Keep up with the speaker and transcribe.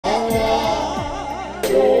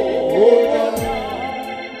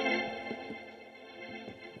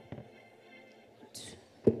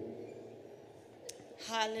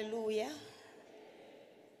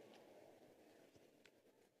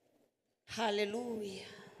Hallelujah.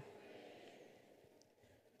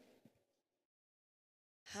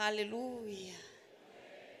 Hallelujah.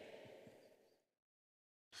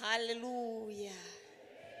 Hallelujah.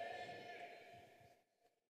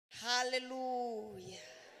 Hallelujah.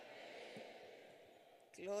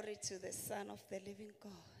 Glory to the Son of the living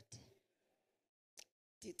God.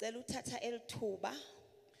 Ndicela uthatha elithuba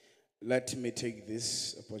Let me take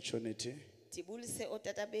this opportunity. ndibulise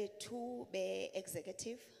otata bethu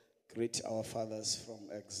be-executive, Greet our fathers from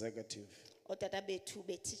executive, otata bethu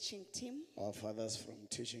be-teaching team, our fathers from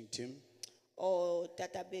teaching team,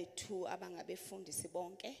 otata bethu abangabefundisi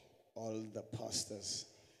bonke, all the pastors,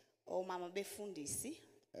 omama befundisi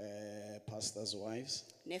pastors' wives,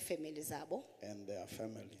 nefamily zabo. and their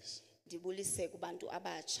families. Ndibulise kubantu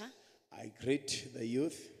abatsha, I greet the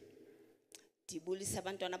youth. ndibulise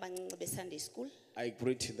abantwana abancinci be-Sunday school, I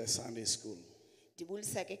greet the Sunday school.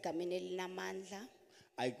 ndibulisa ke egameni elinamandla,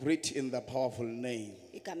 I greet in the powerful name,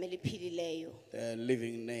 igama eliphilileyo, the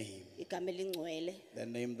living name, igama elingcwele, the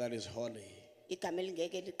name that is holy, igama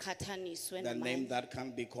elingeke liqhathaniswe the name namanye, that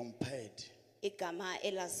can be compared, igama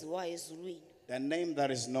elaziwayo ezulwini, the name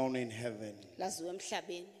that is known in heaven, laziwa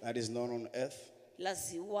emhlabeni, that is known on earth,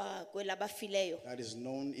 laziwa kwelabafileyo, that is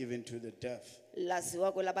known even to the deaf,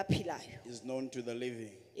 laziwa kwelabaphilayo, is known to the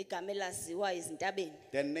living. igama elaziwa ezintabeni,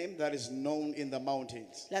 The name that is known in the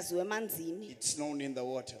mountains, laziwa emanzini, it's known in the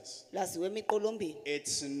waters, laziwa emiqolombeni,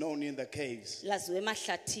 it's known in the caves, laziwa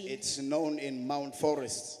emahlathini, it's known in mount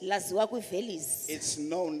forests, laziwa kwiivalleys. it's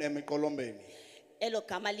known in Mikolombeni. Elo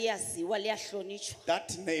gama liyaziwa, liyahlonitshwa,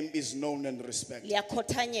 That name is known and respected.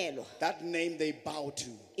 liyakhothanyelwa That name they bow to.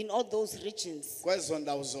 in all those regions. Kwezo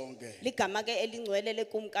ndawo zonke. Ligama ke elingcwele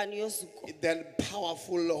lekumkani yozuko The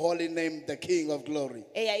powerful holy name, the King of glory.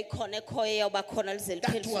 eyayikhona ekhoyo eyawuba khona lize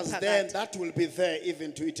That liphelise was there, phakade. that will be there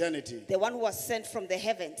even to eternity. The one who was sent from the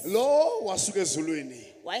heavens, Lo wasuka ezulwini.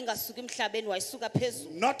 wayengasuka emhlabeni wayisuka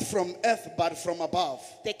phezulu, Not from earth but from above.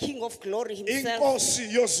 the King of glory himself,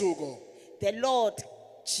 Inkosi yozuko. the Lord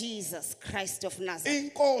Jesus Christ of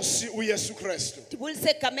Nazareth. Inkosi uYesu Kristu. Ndibulise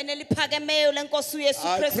egameni eliphakemeyo lenkosi uYesu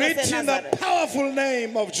I Kristu greet in the waseNazareth. powerful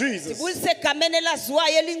name of Jesus. Ndibulise egameni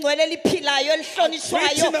elaziwayo elingcwele eliphilayo elihlonitshwayo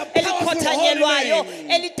I greet in the powerful elikhothanyelwayo holy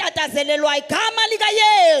name. elitatazelelwayo igama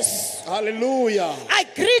likaYesu. Hallelujah. I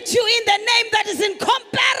greet you in the name that is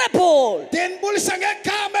incomparable, Ndinibulisa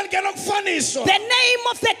ngegama elingenokufaniswa. the name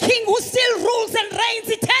of the King who still rules and reigns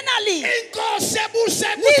eternally. Inkosi ebuse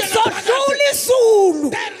kude Lizodlula naphakade.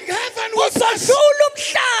 izulu, The heaven will pass. kuzodlula The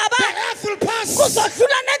umhlaba, earth will pass.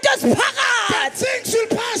 kuzodlula nento The ziphakathi. things will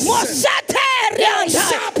pass. Moshaterianda,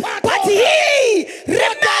 but he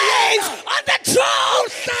remains on the throne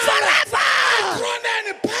forever.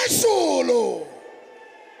 Ekroneni phezulu.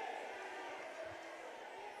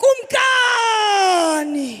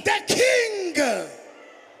 Kumkani, The King.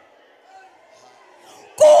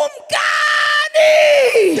 kumkani.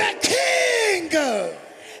 The King.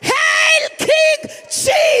 Hail King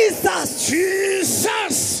Jesus.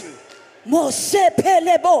 Jesus. Moshe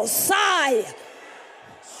Pelebosai.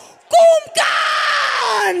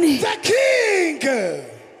 Kumkani. The King.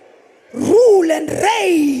 Rule and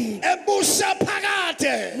reign. Ebusa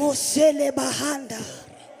phakade. Moshe Lebahanda.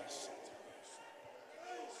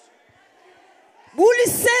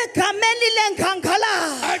 Bulise kameli lenkankala,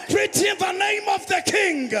 I greet in the name of the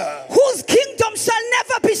King. whose kingdom shall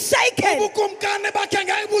never be shaken. Ubukumkani bakhe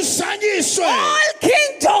ngeke buzanyiswe. All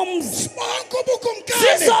kingdoms Bonke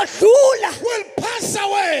ubukumkani zizodlula, will pass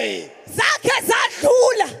away. zakhe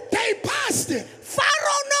zadlula. They passed.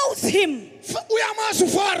 Pharaoh knows him. Uyamazi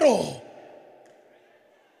uFaro.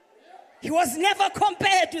 He was never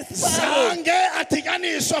compared with Pharaoh. Zange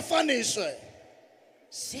adityaniswe afaniswe.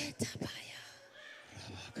 Shetabaya.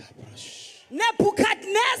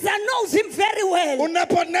 Nebuchadnezzar knows him very well.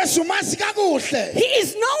 uNebukadnezar umazi kakuhle. He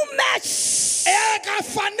is no match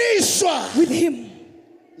Ekafaniswa with him.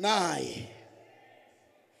 naye.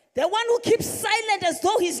 The one who keeps silent as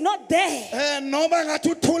though he's not there. Noma ngathi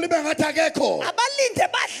uthuli bengathi akekho. Abalinde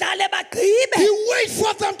badlale bagqibe. He waits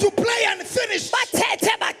for them to play and finish.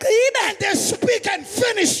 Bathethe bagqibe. And they speak and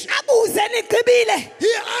finish. Abuze nigqibile.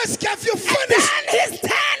 He asks, have you And finished? then his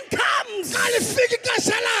turn comes. Alifika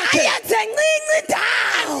ixesha lakhe. Ayenze ncinci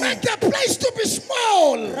indawo. Make the place to be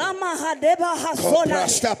small. Ramahadeba hasola.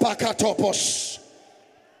 Koprasta pakatopos.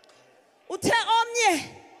 Uthe omnye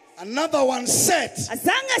Another one said,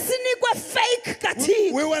 azange sinikwe fake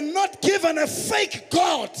kaThixo. we were not given a fake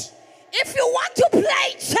God. If you want to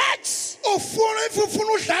play church, If you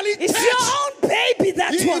ufuna udlala it's your ichurch, own baby,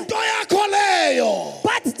 that one. into yakho leyo.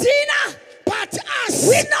 But Tina, But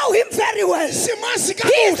We know him very well. He is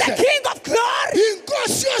the King of glory. He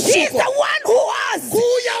is the one who was, the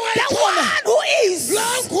one who is.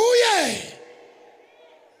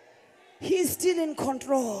 He is still in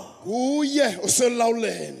control.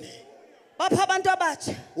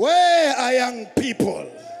 Where are young people?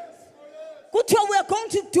 We're going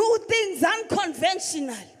to do things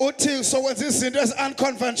unconventional.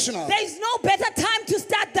 Unconventional. There is no better time to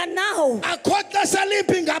start than now.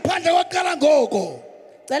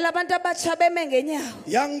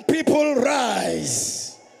 Young people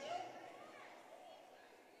rise.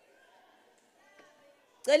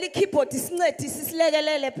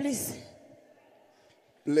 Please.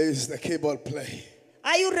 Please, the keyboard play.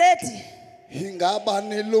 Are you ready?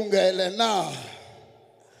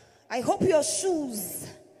 I hope your shoes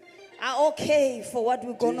are okay for what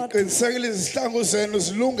we're going to do.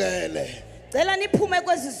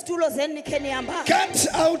 Get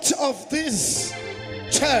out of these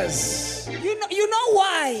chairs. You know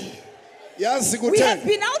why? We have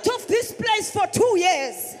been out of this place for 2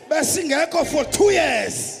 years. For 2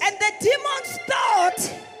 years. And the demons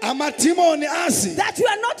thought that we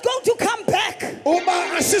are not going to come back. So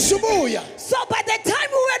by the time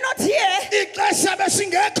we were not here,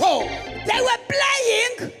 they were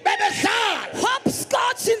playing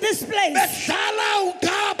hopscotch in this place.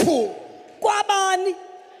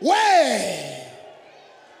 Where?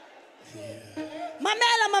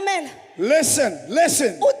 Mamela. Listen.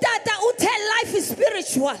 Utata ute life is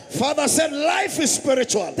spiritual. Father said life is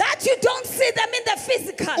spiritual. That you don't see them in the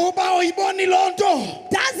physical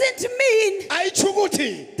doesn't mean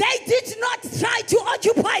they did not try to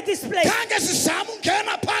occupy this place.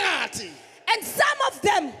 And some of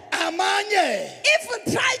them even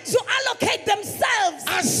tried to allocate themselves.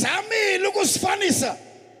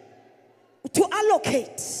 To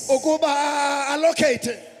allocate.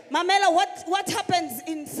 Mamela, what happens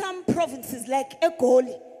in some provinces like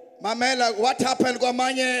Egoli? Mamela, what happened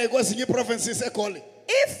in provinces Egoli?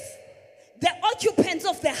 If the occupants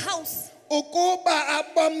of the house, they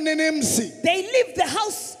leave the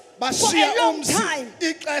house for a long time.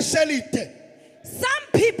 Some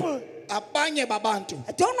people, I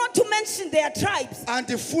don't want to mention their tribes,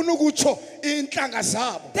 they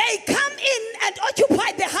come in and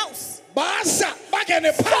occupy the house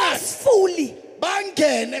forcefully.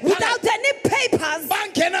 Without any papers,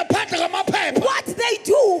 what they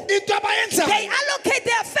do, they allocate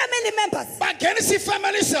their family members.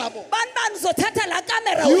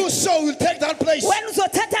 You so will take that place. You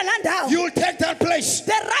will take that place.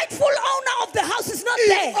 The rightful owner of the house is not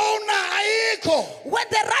there. When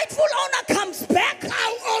the rightful owner comes back,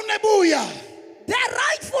 the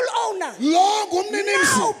rightful owner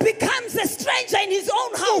now becomes a stranger in his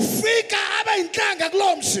own house.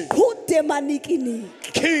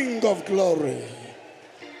 King of glory.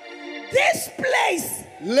 This place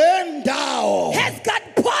has got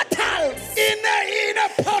portals.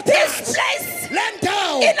 Portals. This place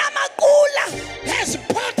in Amakula has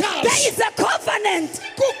portals. There is a covenant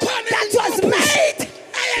that was made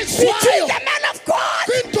between the man of God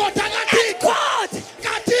and God.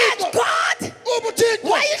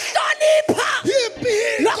 Why is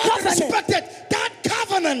no covenant? That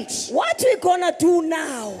covenant. What we're gonna do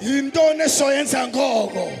now? You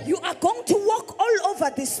are going to walk all over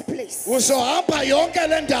this place. We are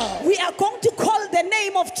going to call the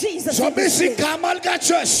name of Jesus. We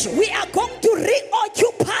are going to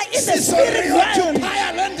reoccupy in the spirit realm.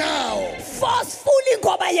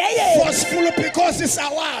 Forcefully because it's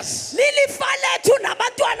ours.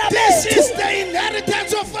 This is the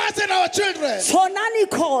inheritance of us and our children.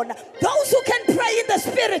 Those who can pray in the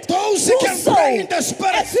spirit, those who can pray in the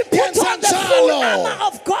spirit, as we put on the full armor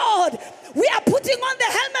of God, we are putting on the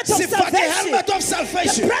helmet of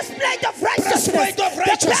salvation, the breastplate of righteousness, the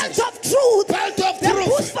belt of truth, the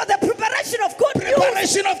boots for the preparation of good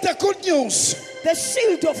news, the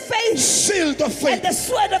shield of faith, and the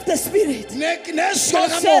sword of the spirit. The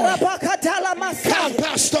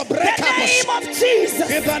name of Jesus.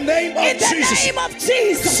 In the name of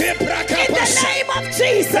Jesus. In the name of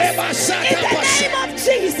Jesus. In the name of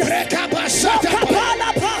Jesus.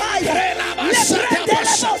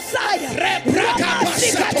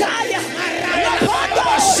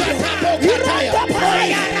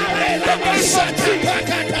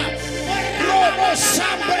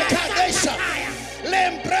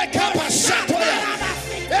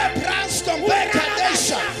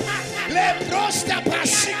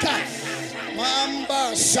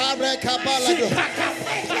 Mamba sabre kabalado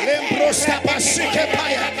lembrosta pasike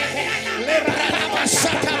paya lebrana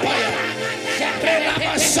basata paya rela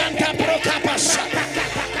basanta prokapasa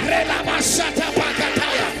rela basata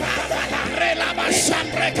pakataya rela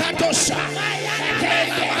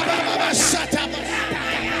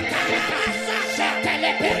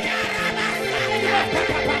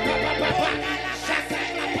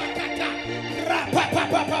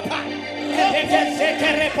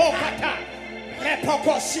repokata.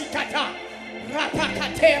 Repokosikata.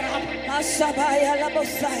 Rapakatera. Masabaya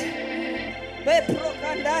labosai.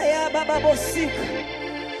 Beprokandaya bababosika.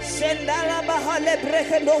 Sendala bahale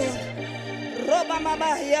brekendor. Roba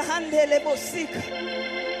mama ya handele bosika.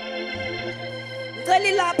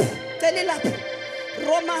 Telilap.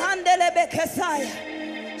 Roma handele bekesaya.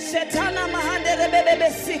 Shetana mahandele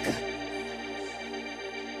bebebesika.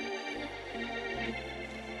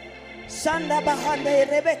 Shanda bahande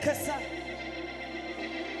rebekesa.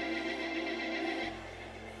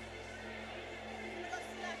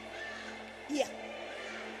 Yeah.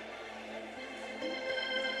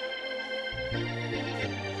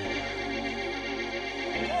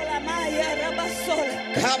 Ola maya rabasola.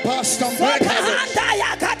 Kabastam brekades.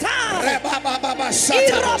 Rebababa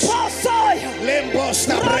sataros.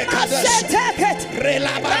 Lembosta brekades.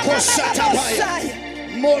 Relabako satabaya.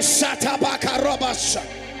 Mosata bakarobasa.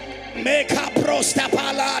 Meka prosta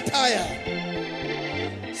palataya.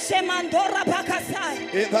 Semandora bakasai.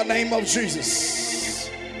 In the name of Jesus.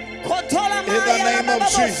 In the name of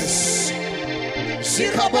Jesus.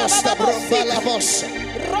 Zikabosta brobalabosa.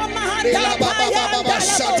 Rila baba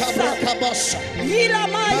sata brakabosa.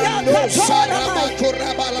 Mando saraba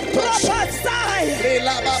kurabalabosa.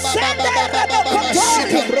 Rila baba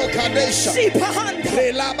sita brokadesha.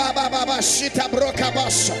 Rila baba sita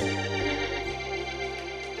brokabosa.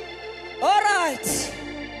 All right.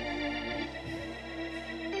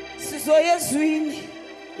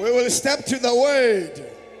 We will step to the word.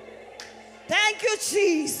 Thank you,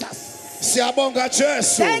 Jesus. Siabonga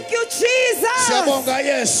Jesu. Thank you, Jesus. Siabonga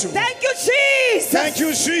Yesu. Thank you, Jesus. Thank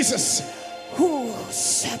you, Jesus.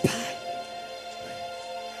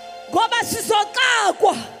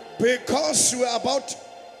 Because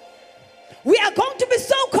we are going to be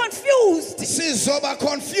so confused. Sizoba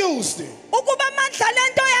confused.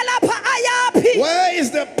 Where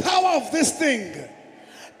is the power of this thing?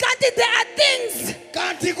 There are things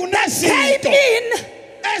that came in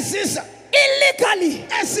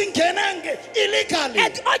illegally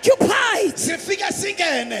and occupied.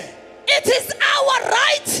 It is our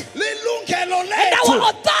right and our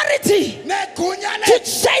authority to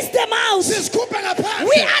chase them out.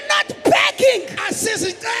 We are not begging.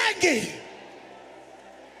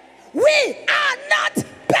 We are not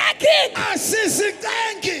begging.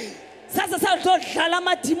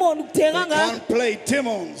 We can't play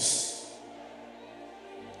demons.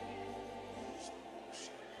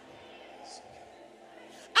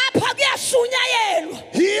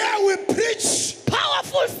 Here we preach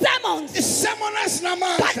powerful sermons,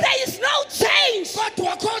 but there is no change.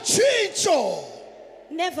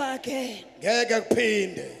 Never again.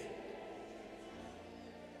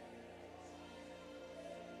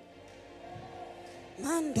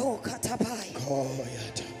 Mando katabai.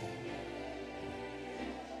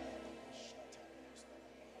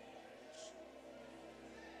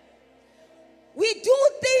 We do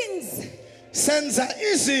things senza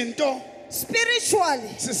izinto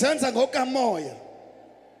spiritually. Sisenza ngokamoya.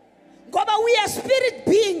 Ngoba we are spirit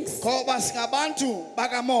beings. Ngoba singabantu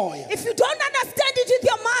bakamoya. If you don't understand it with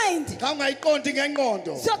your mind,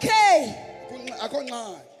 it's okay.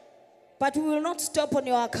 But we will not stop on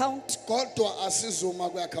your account. Kodwa asizuma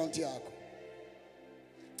kwi-account yakho.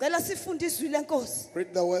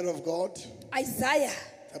 Read the word of God. Isaiah.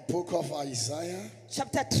 The book of Isaiah.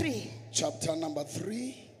 Chapter 3. Chapter number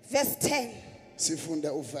 3. Verse 10.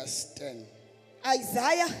 Sifunde verse 10.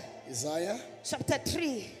 Isaiah. Chapter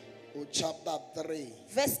 3. Chapter 3.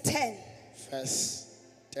 Verse 10. Verse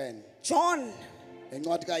 10. John.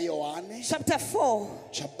 Chapter 4.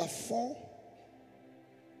 Chapter 4.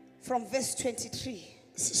 From verse 23.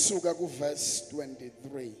 Verse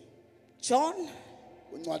 23. John.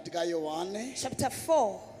 Chapter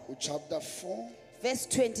 4. Chapter 4. Verse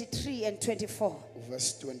 23 and 24.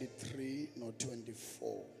 Verse 23 no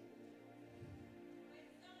 24.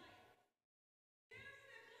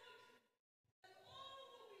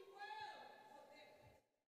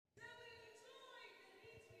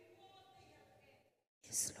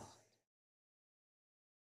 Yes, Lord.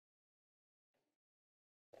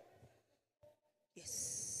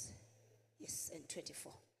 Yes. Yes, and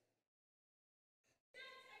 24.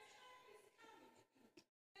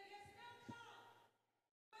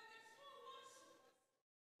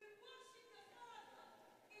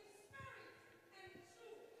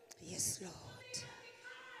 Yes, Lord.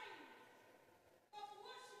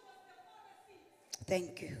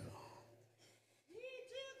 Thank you.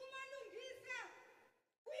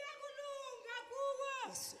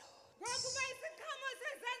 Yes, Lord.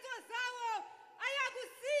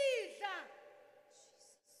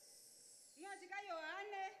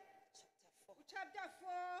 Chapter 4.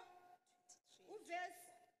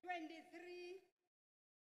 23. 24.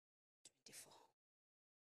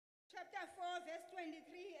 Chapter 4, verse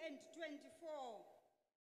 23 and 24.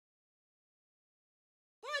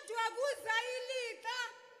 Kodwa kuza ilixa.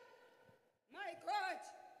 My God.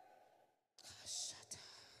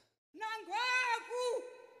 Nangoku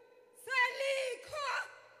selikho.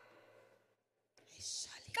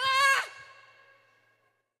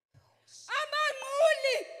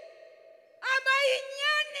 Amanquli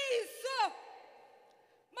abayinyaniso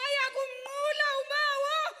maya kumnqula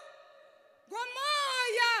ubawo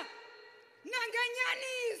ngomoya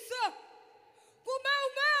nangenyaniso kuba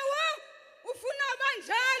ubawo ufuna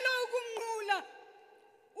banjalo ukumnqula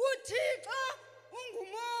uThixo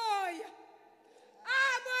ungumoya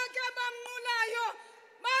abo ke bamnqulayo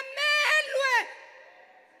mamelwe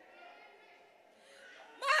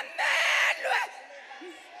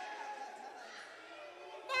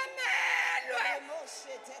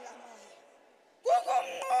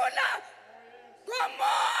kukumnqula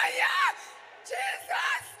ngomoya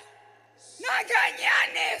Jesus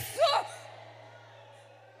nangenyaniso.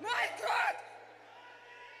 My God.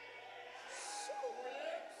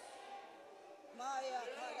 Maya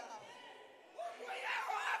khala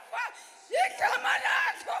uyawafa igama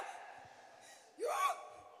lakho yo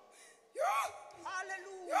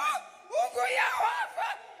hallelujah ukuyawafa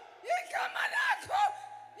igama lakho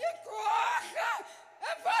igorha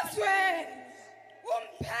ebasweni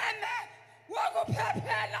umpheme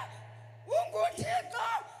wokuphephela unguThixo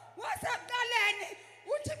wasekuqaleni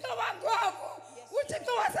uThixo wangoku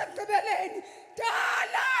uThixo wasekugqibeleni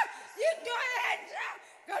dala into entsha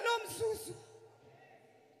ngalo mzuzu.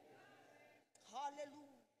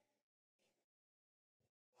 Hallelujah.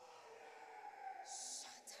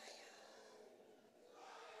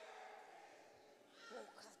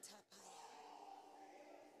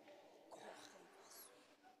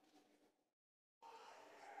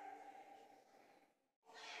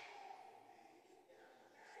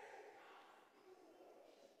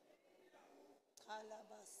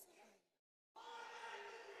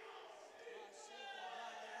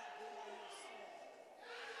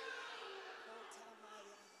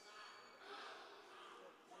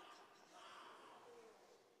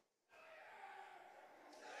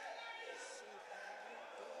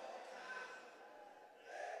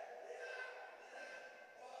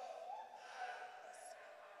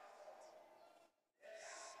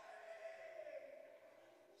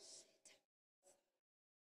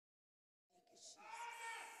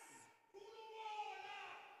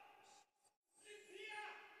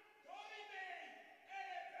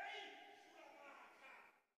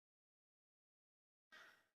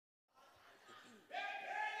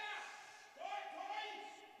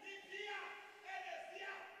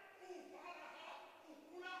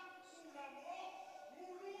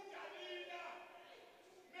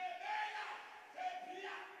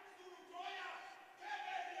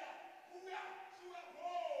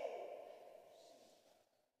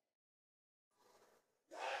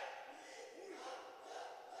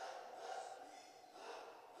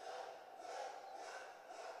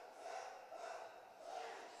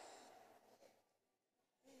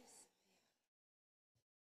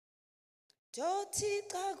 Dothi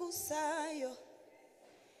xa kusayo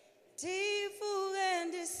ndivuke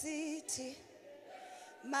ndisithi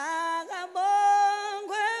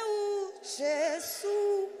makabongwe uJesu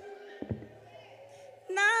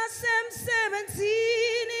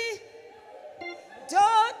nasemsebenzini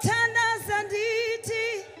ndothandaza ndithi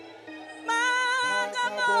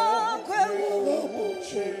makabongwe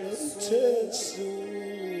uJesu.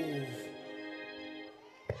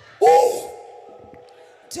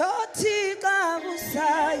 Dothi xa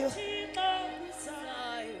kusayo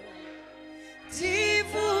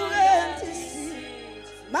ndivuke ndisithi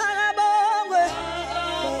makabongwe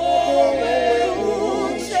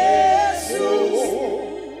uJesu.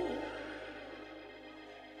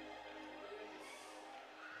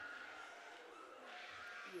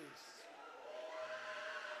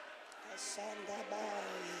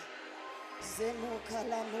 Ashandabaye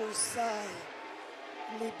zemukalamusai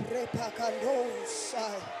libre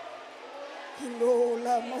pakandosai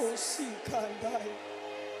ilola mosikandai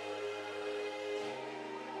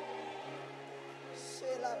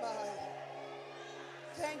shelabai.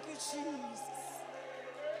 Thank you, Jesus.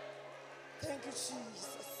 Thank you,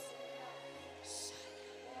 Jesus.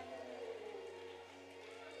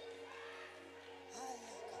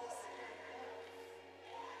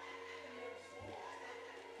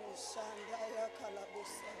 Shandaya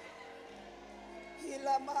kalabusa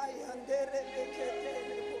Hilamaya ndere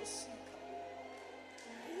leketele bosika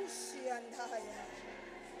Ushiandaya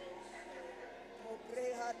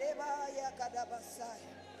Obreha lebaya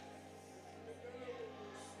kadabasaya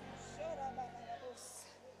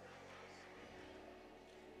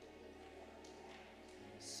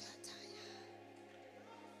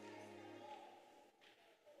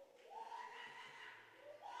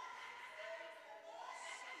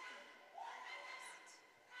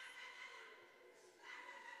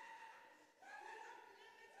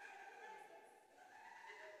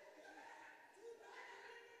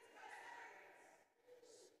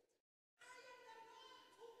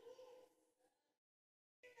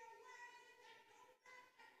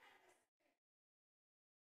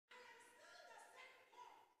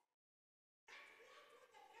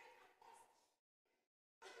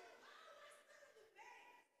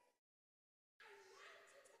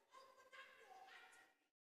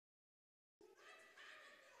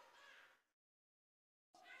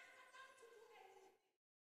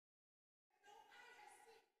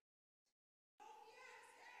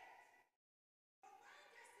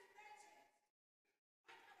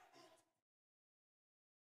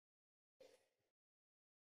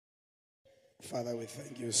Father, we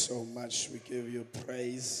thank you so much. We give you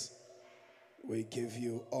praise. We give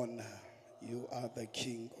you honor. You are the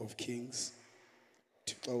King of Kings.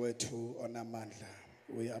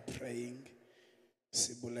 We are praying.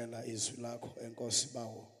 Sibulela izwi lakho enkosi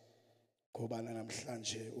bawo. Kobana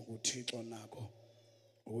namhlanje ukuthixo nako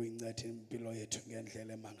uyincede impilo yethu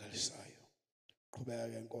ngendlela emangalisayo. Qhubeka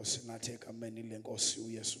ke Nkosi nathi egameni lenkosi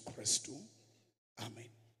uYesu Kristu. Amen.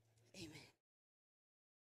 Amen.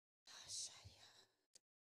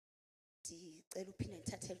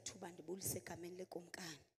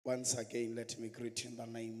 Once again, let me greet in the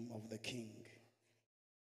name of the King,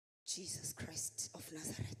 Jesus Christ of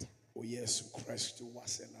Nazareth. uYesu Kristu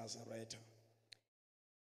waseNazaretha.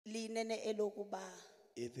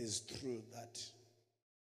 It is true that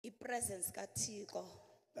the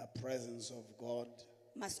presence of God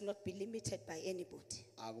must not be limited by anybody.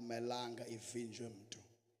 akumelanga ivinjwe mntu.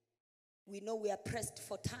 We know we are pressed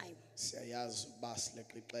for time, Siyayazi uba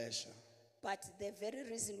sileqa ixesha. but the very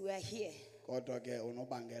reason we are here Kodwa ke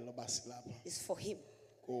unobangela oba silapha is for him.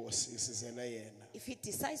 Nkosi sizele yena. If he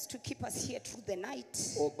decides to keep us here through the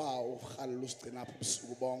night, Oba urhalela usigcina apha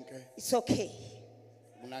ubusuku bonke it's okay,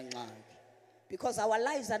 unangxaki because our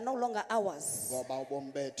lives are no longer ours. ngoba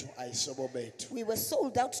ubomi bethu ayisobo bethu. We were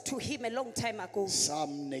sold out to him a long time ago.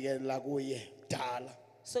 Samnikela kuye kudala.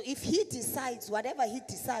 So if he decides, whatever he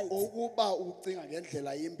decides, Ukuba ucinga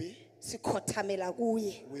ngendlela yimbi, sikhothamela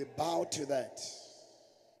kuye. we bow to that.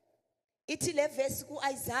 Ithi le verse ku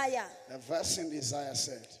Isaiah, The verse in Isaiah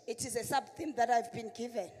said, it is a sub-theme that I've been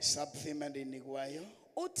given. sub-theme endinikwayo,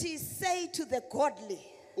 Uthi, say to the godly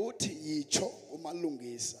uthi yitsho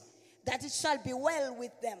umalungisa that it shall be well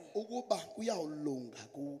with them. ukuba kuyawulunga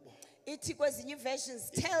kubo. Ithi kwezinye versions,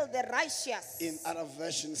 tell the righteous In other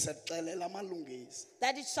versions sexelela amalungisa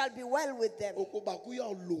that it shall be well with them. ukuba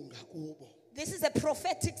kuyawulunga kubo. This is a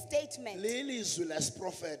prophetic statement Lelizwi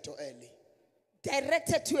lesiprofeto eli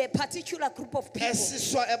directed to a particular group of people.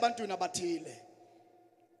 esiswa ebantwini abathile.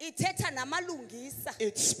 Ithetha namalungisa.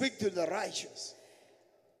 It speaks to the righteous.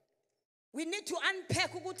 We need to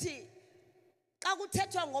unpack ukuthi xa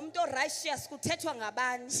kuthethwa ngomuntu righteous kuthethwa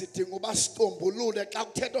ngabani. Sidinga uba sicombulule xa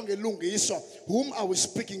kuthethwa ngelungiswa, whom are we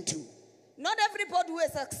speaking to? Not everybody who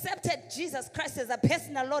has accepted Jesus Christ as a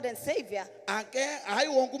personal Lord and Savior Ake hayi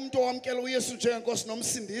wonke umuntu owamkela uYesu njengenkosi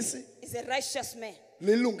nomsindisi is a righteous man.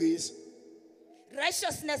 lilungisa.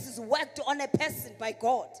 Righteousness is worked on a person by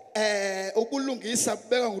God. Ubulungisa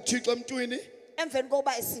kubeka nguThixo emntwini Emveni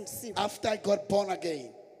kokuba esindisiwe. after I got born again.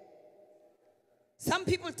 Some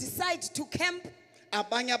people decide to camp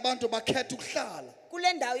Abanye abantu bakhetha ukuhlala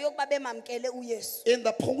kule ndawo yokuba bemamkele uYesu. in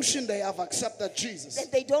the portion they have accepted Jesus.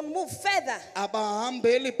 That they don't move further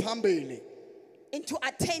Abahambeli phambili into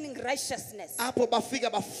attaining righteousness. apho bafika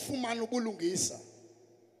bafumana ubulungisa.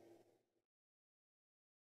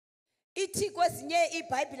 Ithi kwezinye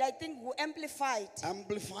iBhayibhile, I think we amplified.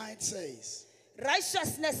 Amplified says,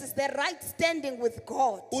 Righteousness is the right standing with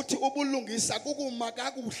God. uthi ubulungisa kukuma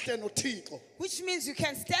kakuhle noThixo. Which means you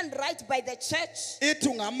can stand right by the church. Ithi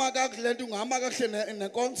ungama kakuhle nto ungama kakuhle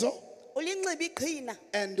nenkonzo Ulinxiba iqhina,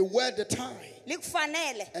 and wear the tie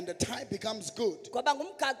likufanele and the tie becomes good ngoba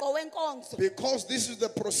ngumgaqo wenkonzo. because this is the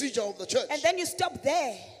procedure of the church. And then you stop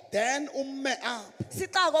there. Then umme up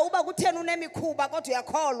Sixako uba kutheni unemikhuba kodwa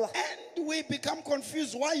uyakholwa. and we become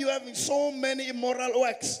confused why you having so many immoral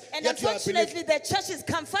works. And yet you are believing. unfortunately the church is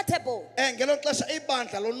comfortable. Ngelo xesha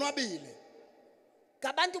ibandla lonwabile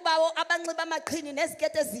Ngabantu bawo abanxiba amaqhini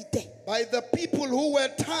nezikete ezide. by the people who wear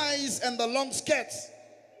ties and the long skirts.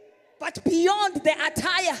 But beyond the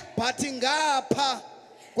attire, But ngapha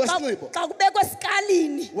kwesinxibo, xa kubekwe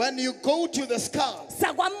esikalini when you go to the skull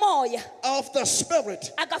sakwamoya of the spirit,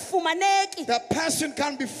 akafumaneki. the person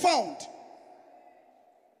can be found.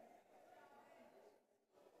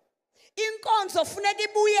 Inkonzo funeka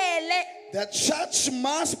ibuyele The church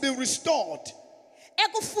must be restored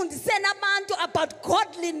ekufundiseni abantu about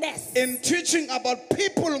godliness. in teaching about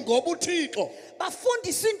people ngobuthixo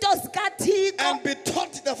Bafundiswe into zikaThixo. and be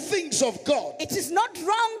taught the things of God. It is not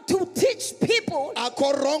wrong to teach people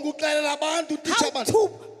Akho wrong uxelela abantu teach how abantu to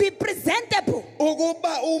be presentable.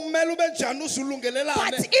 ukuba umele ube njani But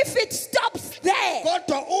uzulungelelane. if it stops there,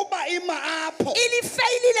 Kodwa uba ima apho,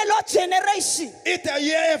 ilifailile lo generation.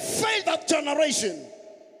 it failed that generation.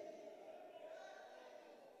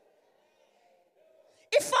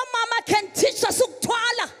 If a mama can teach us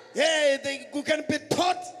ukthwala Hey, you can be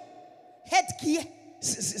taught. headgear,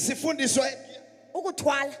 Sifundiswe.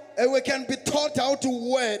 ukthwala, We can be taught how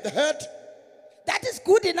to wear the head. that is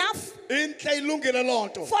good enough Intle ilungile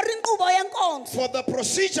lonto for inkqubo yenkonzo. for the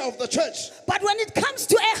procedure of the church. But when it comes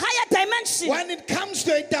to a higher dimension, dimension, when it comes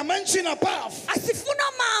to a dimension above, asifuna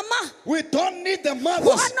mama we don't need the who mothers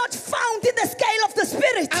are not found in the scale of the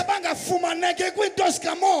spirit. abangafumaneke kwinto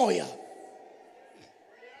zikamoya.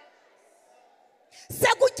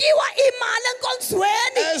 Sekutyiwa imali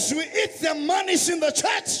enkonzweni. As we eat the monies in the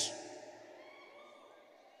church,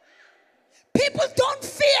 People don't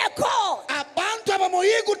fear God abantu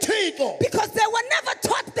abamoyiki uThixo because they were never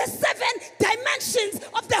taught the 7 dimensions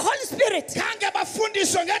of the Holy Spirit. khange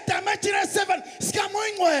bafundiswe ngedimension ezi-7 zikamoya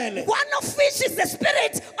ingcwele. One of which is the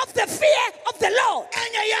spirit of the fear of the Lord.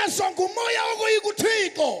 Enye yazo ngumoya wokoyika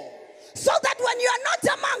uThixo. So that when you are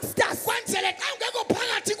not amongst us, Kwenzele xa ungekho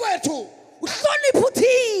phakathi kwethu, uhloniphe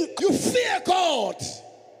uThixo. you fear God.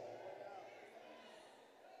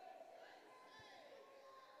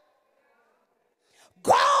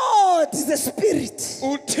 God is the spirit.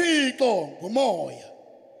 uThixo ngumoya.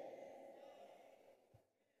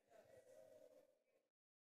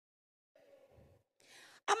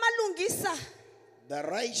 Amalungisa The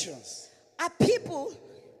righteous are people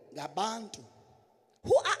ngabantu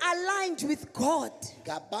who are aligned with God,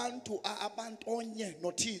 ngabantu abantonye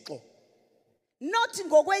noThixo, not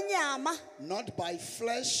ngokwenyama not by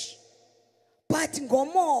flesh but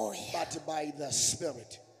ngomoya. but by the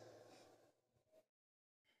Spirit.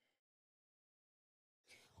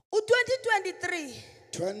 U-2023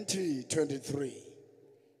 2023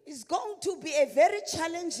 is going to be a very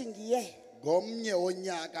challenging year ngomnye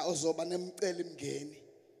wonyaka ozoba nemcelimngeni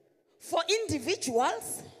for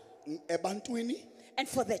individuals ebantwini and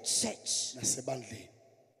for the church. nasebandleni.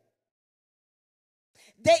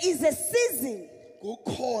 There is a season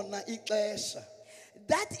Kukhona ixesha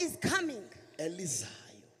that is coming elizayo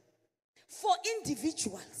for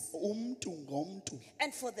individuals umntu ngomntu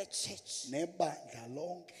and for the church. nebandla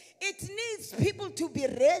lonke. It needs people to be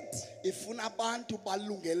ready Ifuna abantu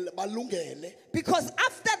balungele because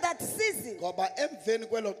after that season, ngoba emveni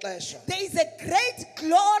kwelo xesha there is a great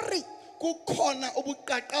glory kukhona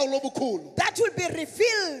ubuqaqawulo obukhulu that will be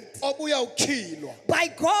revealed obuyawukhilwa by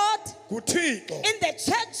God nguThixo in the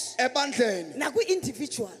church ebandleni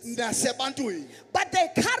nakwi-individuals. nasebantwini. But the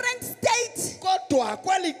current state, Kodwa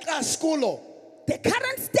kweli xasi kulo, the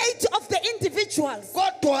current state of the individuals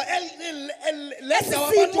kodwa le ndawo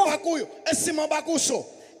abantu bakuyo, esimo bakuso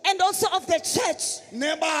and also of the church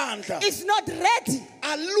nebandla is not ready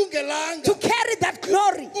alungelanga to carry that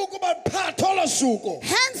glory. ukuba phatha olo suku.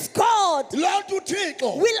 Hence, God Loo nto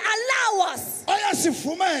uThixo will allow us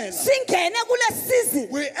ayasivumela singene kule season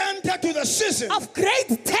we enter to the season of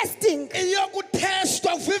great testing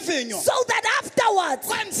yokuthestwa uvivinyo, so that afterwards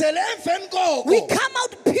kwenzele emveni we koko come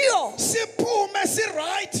out pure. siphume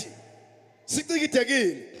sirayithi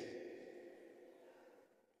sicikidekile.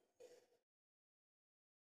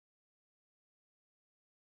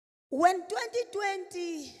 When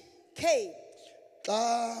 2020 came,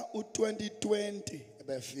 Xa u2020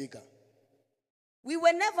 befika, we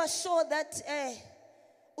were never sure that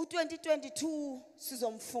 2022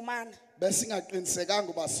 sizomfumana. besingaqinisekanga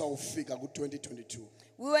uba sawufika ku2022.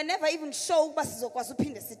 We were never even sure ukuba sizokwazi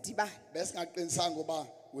uphinde sidibane. Besingaqinisanga uba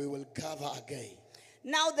we will cover again.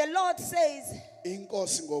 Now the Lord says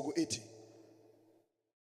Inkosi ngoku ithi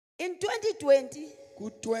in 2020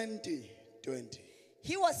 ku2020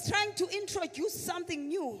 He was trying to introduce something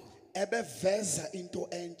new. ebeveza into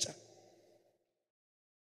entsha.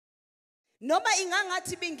 Noma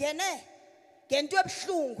ingangathi bingene ngento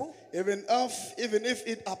ebuhlungu, Even if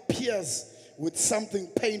it appears with something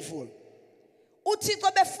painful,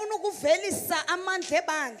 uThixo befuna ukuvelisa amandla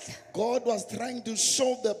ebandla. God was trying to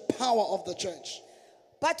show the power of the church.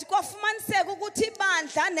 But kwafumaniseka ukuthi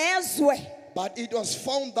ibandla nezwe But it was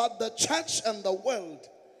found that the church and the world,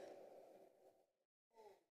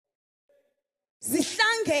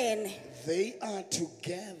 zihlangene. they are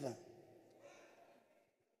together.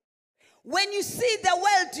 When you see the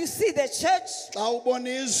world, you see the church. Xa ubona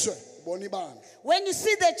izwe, ubona ibandla. When you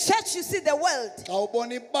see the church, you see the world. Xa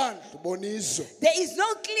ubona ibandla, ubona izwe. There is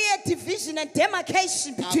no clear division and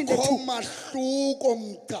demarcation between the Akho two. mahluko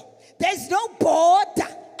mka. There is no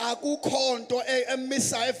border. Akukho nto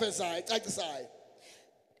emisayo evezayo ecacisayo.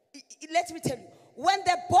 Let me tell you, when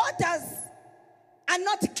the borders are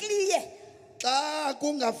not clear, Xa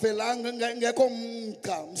kungavelanga ngekho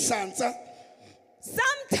mka msantsa,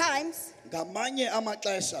 sometimes ngamanye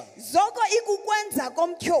amaxesha, zoko ikukwenza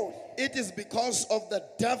komtyholi. it is because of the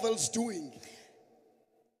devil's doing.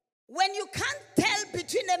 When you can't tell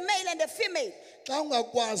between a male and a female, Xa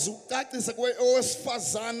ungakwazi ucacisa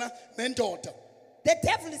owesifazana nendoda, the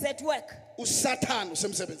devil is at work. uSathane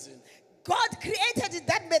usemsebenzini. God created it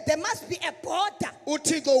that way. There must be a border.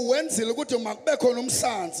 uThixo wenzile ukuthi makube khona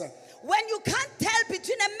umsantsa. When you can't tell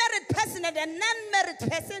between a married person and a non-married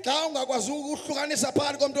person, xa ungakwazi ukuhlukanisa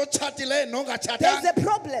phakathi komuntu otshatileyo there's nongatshatanga a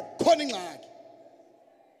problem. khona ingxaki.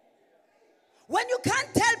 When you can't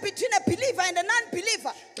tell between a believer and a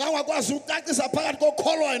non-believer, Xa ungakwazi ucacisa phakathi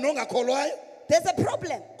kokholwayo nongakholwayo there's a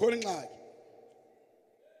problem. khona ingxaki.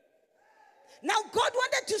 Now God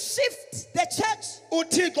wanted to shift the church.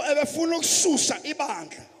 uThixo ebefuna ukususa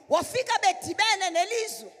ibandla. Wafika bedibene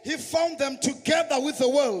nelizwe. He found them together with the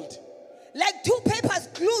world. Like two papers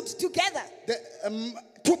glued together. The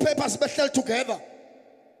two papers behleli together.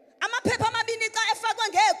 Amaphepha amabini xa efakwe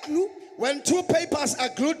ngeglue. When two papers are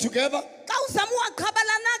glued together, Xa uzama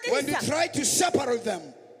when you uwaqhabalanisa, try to separate them,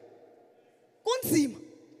 kunzima.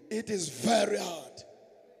 it is very hard.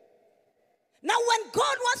 Now when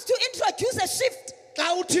God wants to introduce a shift,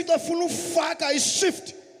 Xa uThixo efuna ufaka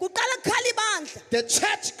ishift, kuqala kuqala ibandla. the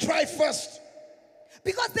church cry first.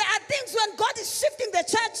 Because there are things when God is shifting the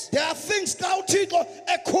church, There are things xa uThixo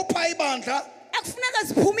ekhupha ibandla ekufuneka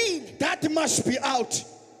ziphumile. that must be out.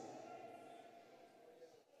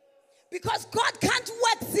 Because God can't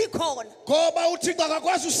work zikhona. Ngoba uThixo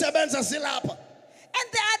akakwazi usebenza zilapha. And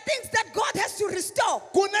there are things that God has to restore.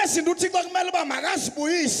 Kunezinto uThixo kumele uba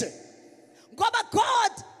makazibuyise. Ngoba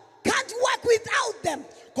God can't work without them.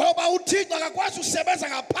 Ngoba uThixo akakwazi usebenza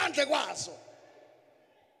ngaphandle kwazo.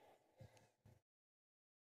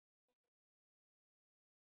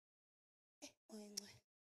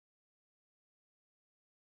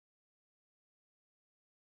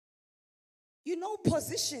 You know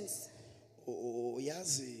positions.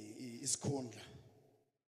 Yazi isikhundla.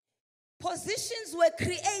 Positions were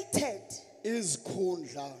created.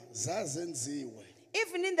 Izikhundla zazenziwe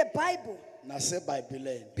Even in the Bible.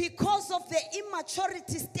 naseBhayibhelini. Because of the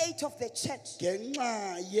immaturity state of the church.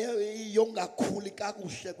 Ngenxa yongakhuli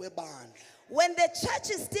kakuhle kwebandla. When the church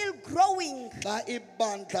is still growing, Xa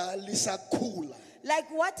ibandla lisakhula. like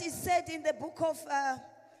what is said in the book of,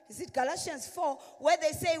 is it Galatians 4, where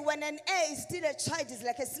they say when an heir is still a child, is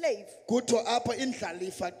like a slave. Kuthiwa apha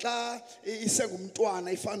indlalifa xa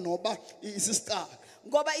isengumntwana ifana noba isisicaka.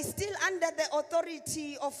 Ngoba is still under the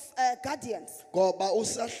authority of guardians. Ngoba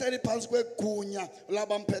usahleli phansi kwegunya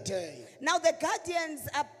labamphetheyo. Now the guardians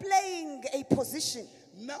are playing a position.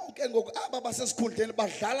 Now ke ngoku aba basesikhundleni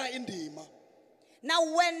badlala indima. Now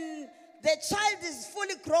when the child is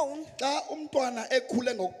fully grown, Xa umntwana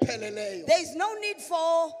ekhule ngokupheleleyo, there is no need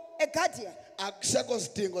for a guardian. akusekho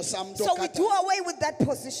sidingo samntu So we do okhathayo. away with that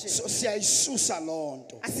position. So siyayisusa loo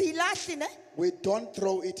nto. Asiyilahli ne? We don't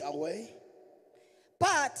throw it away.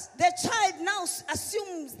 But the child now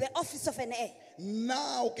assumes the office of an heir.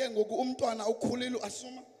 Now ke ngoku umntwana ukhulile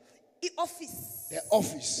asuma Office. the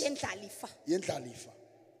office Yendlalifa. yendlalifa.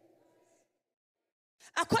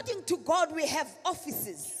 According to God, we have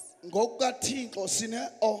offices. NgokukaThixo sine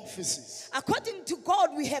offices. According to God,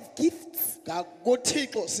 we have gifts.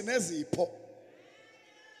 NgokuThixo sinezipho.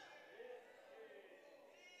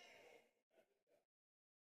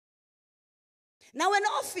 Now an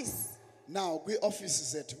office. Now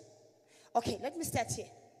kwi-offices zethu Okay, let me start here.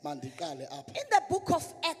 mandiqale apha. In the book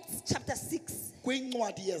of Acts chapter 6,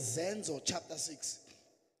 Kwincwadi yezenzo chapter 6.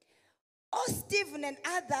 Stephen and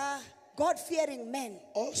other God-fearing men,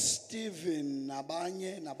 Stephen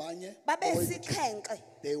nabanye babesixhenxe,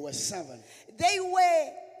 they were 7. they were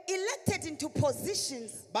elected into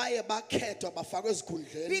positions Baye bakhethwa bafakwe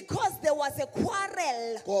ezikhundleni because there was a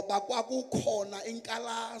quarrel. ngoba kwakukhona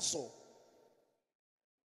inkalazo.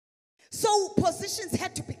 So positions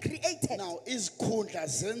had to be created Now izikhundla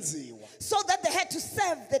zenziwa so that they had to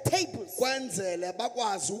serve the tables, kwenzele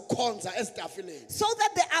bakwazi ukhonza ezitafileni. so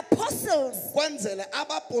that the apostles Kwenzele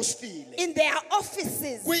abapostile in their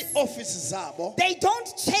offices, kwi-offices zabo they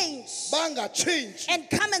don't change bangatshintshi and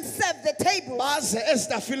come and serve the table. baze They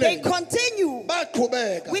ezitafileni continue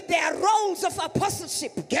baqhubeka with their roles of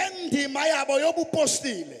apostleship. ngendima yabo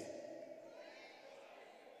yobupostile.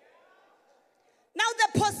 Now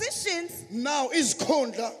the positions Now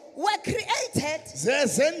izikhundla were created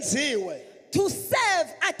zezenziwe to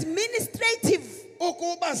serve administrative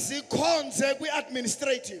ukuba zikhonze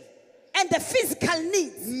kwi-administrative and the physical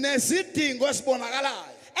needs. nezidingo ezibonakalayo.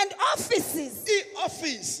 And offices,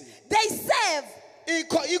 I-office they serve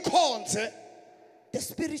ikhonze the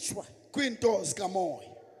spiritual. kwiinto zikamoya.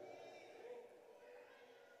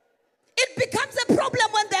 It becomes a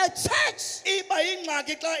problem when the church Iba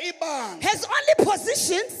yingxaki xa ibanga has only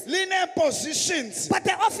positions, line-positions but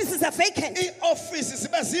the offices are vacant. ii-offices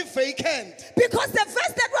zibe zi-vacant. Because the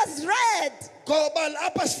verse that was read, Ngoba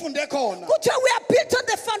apha sifunde khona kuthiwa we are built on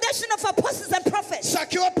the foundation of apostles and prophets.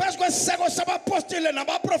 sakhiwe phezu kwesiseko sabapostile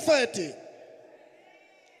nabaprofeti.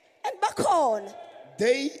 And bakhona,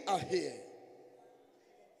 They are here.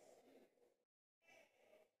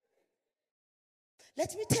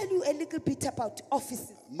 Let me tell you a little bit about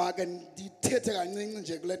offices.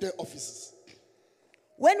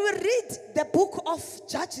 When we read the book of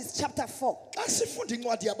Judges chapter 4, chapter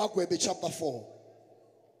 4.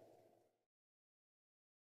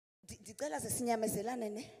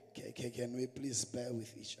 Okay, can we please bear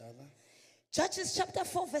with each other? Judges chapter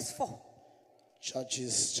 4 verse 4.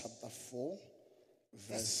 Judges chapter 4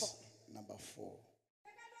 verse number 4.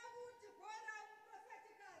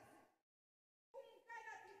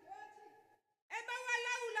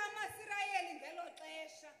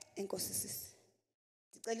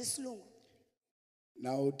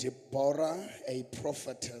 Now Deborah, a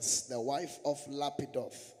prophetess, the wife of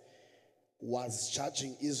Lapidoth, was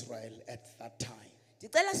judging Israel at that time.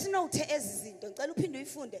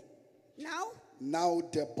 Now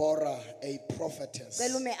Deborah, a prophetess.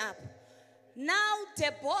 Now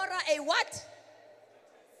Deborah, a what?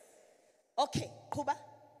 Okay, Kuba.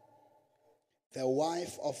 The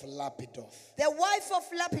wife of Lapidoth. The wife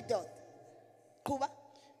of Lapidoth. Kuba.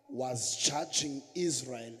 Was judging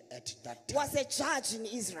Israel at that time. Was a judge in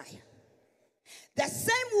Israel. The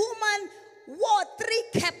same woman wore 3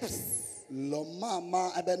 caps. Lo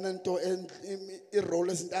mama abenento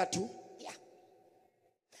Yeah.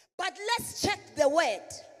 But let's check the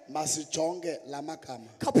word. Masijonge la magama.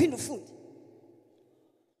 Kaphinda ufunde.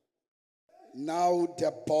 Now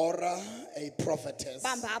Deborah, a prophetess.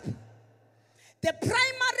 The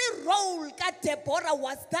primary role of Deborah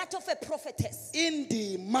was that of a prophetess.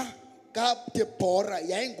 Indima ka Deborah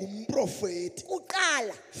yayingumprofeti.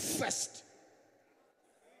 Uqala. First.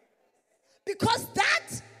 Because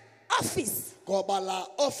that office,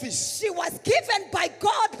 office, she was given by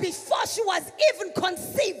God before she was even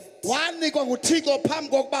conceived. She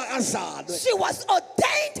was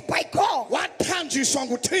ordained by God. Whether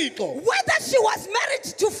she was married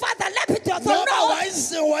to Father Lapidoth or not,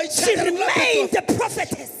 she remained a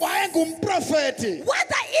prophetess. Whether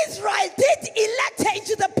Israel did elect her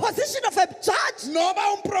into the position of a judge or not,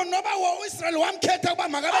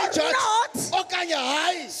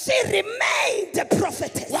 she remained a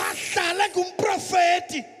prophetess.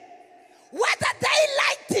 Whether they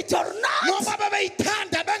liked it or not, whether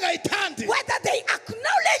they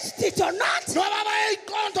acknowledged it or not,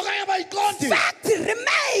 fact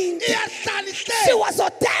remained. She was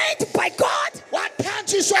ordained by God,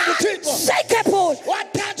 unshakable,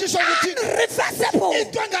 unreversible.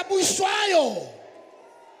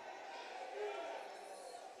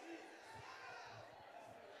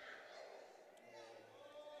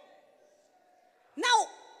 Now,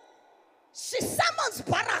 she summons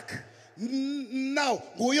Barak. Now,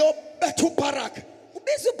 Barak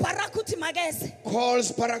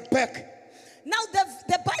calls Barak back. Now,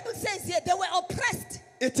 the Bible says here they were oppressed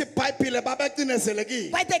by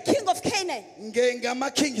the king of Canaan.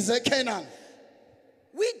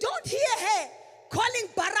 We don't hear her calling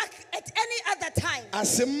Barak at any other time.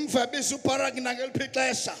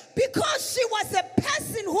 Because she was a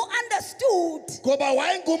person who understood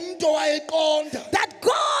that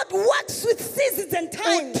God works with seasons and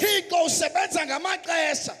times.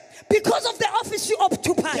 Because of the office she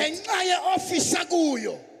occupied.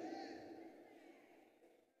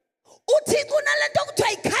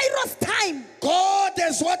 Kairos time. God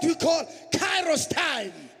is what we call Kairos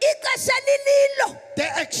time. The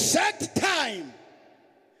exact time.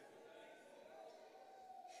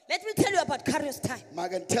 Let me tell you about Kairos time.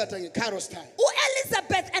 Kairos time.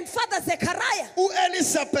 Elizabeth and Father Zechariah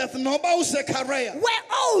Elizabeth were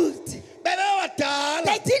old.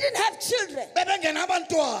 They didn't have children.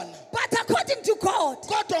 But according to God,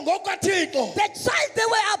 the child they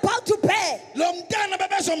were about to bear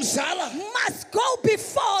must go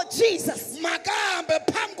before Jesus.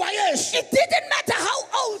 It didn't matter how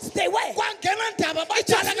old they were. It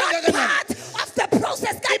was not part of the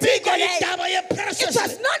process. It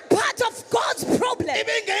was not part of God's problem.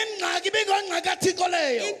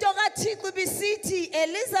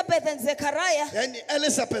 Elizabeth and Zechariah,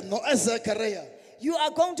 you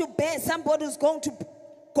are going to bear somebody who's going to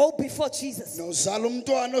go before Jesus.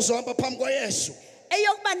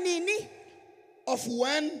 Of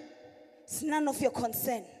when? It's none of your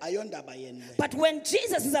concern. But when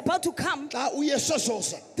Jesus is about to come,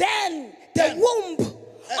 then the womb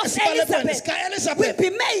of Elizabeth will be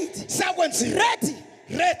made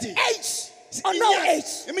ready. Age or no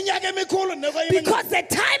age. Because the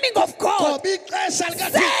timing of God says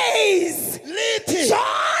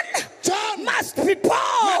John must be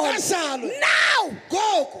born now.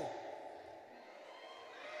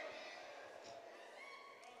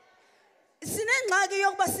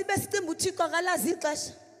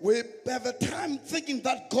 We have a time thinking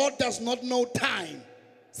that God does not know time.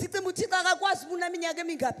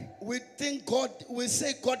 We think we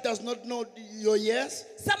say God does not know your years.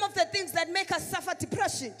 Some of the things that make us suffer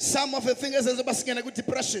depression. Some of the things that with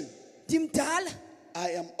depression.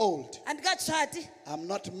 I am old. I'm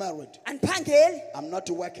not married. I'm not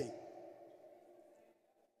working.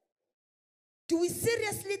 Do we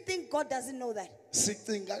seriously think God doesn't know that?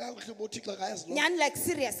 Like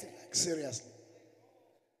seriously. Seriously.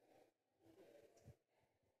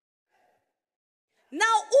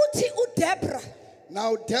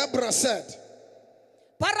 Now Deborah said,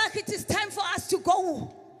 Barak, it is time for us to go.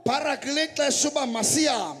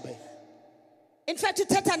 In fact, to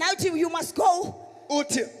Tetanauti, you must go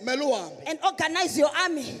and organize your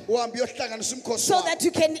army so that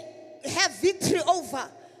you can have victory over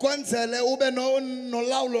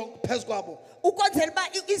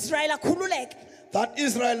Israel. That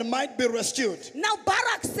Israel might be rescued. Now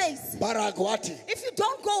Barak says, if you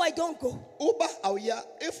don't go, I don't go.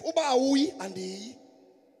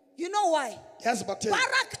 You know why? Yes, but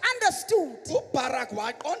Barak understood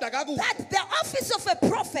that the office of a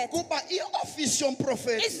prophet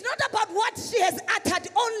is not about what she has uttered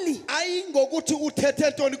only,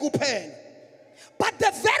 but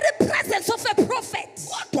the very presence of a prophet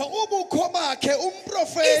is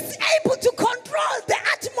able to control the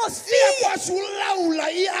atmosphere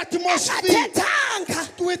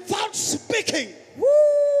without speaking. Woo!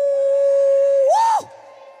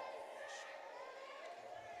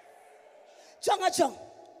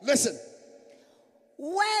 Listen.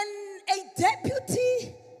 When a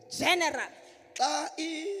deputy general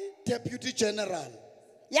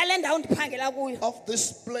of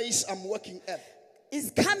this place I'm working at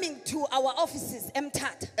is coming to our offices, everything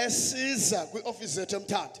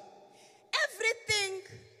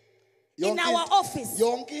in our office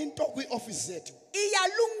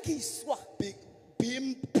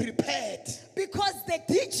being prepared because the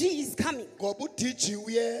DG is coming.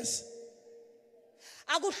 Yes.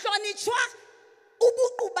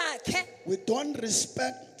 We don't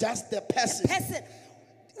respect just the person.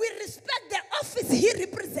 We respect the office he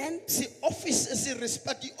represents. The office is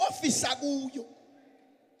respect the office aguyo.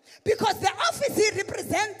 Because the office he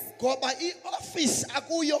represents,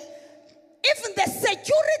 even the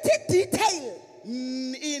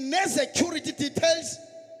security details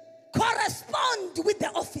correspond with the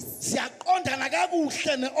office.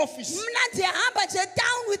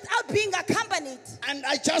 Down without being accompanied. And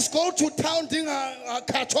I just go to town.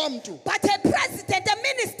 But a president, a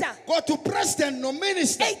minister, go to president, no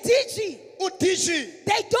minister, a DG,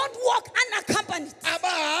 they don't walk unaccompanied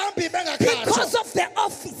because of the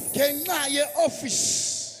office.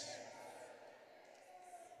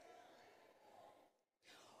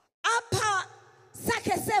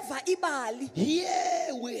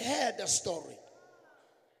 Here we heard a story.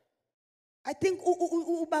 I think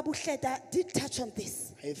Babu Shleta did touch on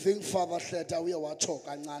this. I think Father Shleta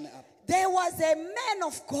there was a man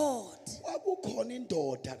of God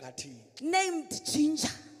named Ginger.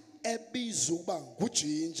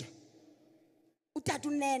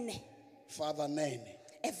 Father Nene.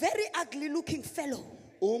 A very ugly looking fellow.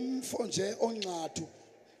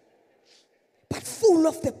 But full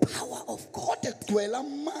of the power of God.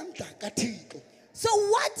 So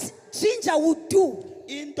what Ginger would do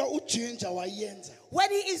when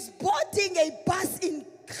he is boarding a bus in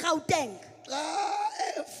Gauteng,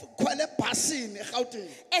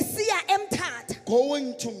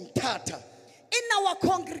 going to Mthatha, in our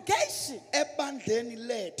congregation,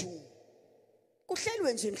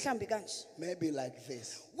 maybe like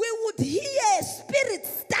this, we would hear spirits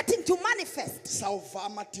starting to manifest.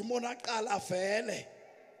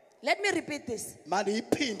 Let me repeat this.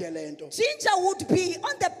 Ginger would be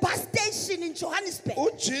on the bus station in Johannesburg.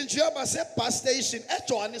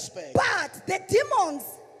 But the demons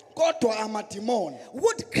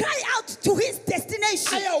would cry out to his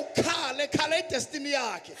destination.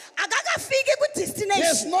 He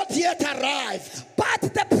has not yet arrived. But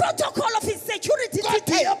the protocol of his security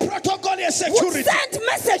detail would send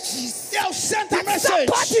messages that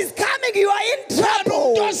somebody is coming, you are in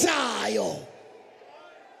trouble.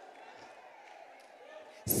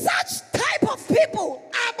 Such type of people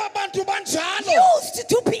used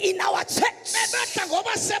to be in our church.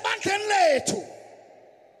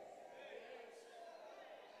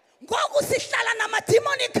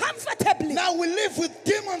 Now we live with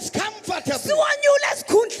demons comfortably.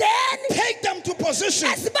 Take them to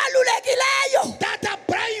positions that are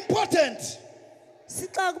very important.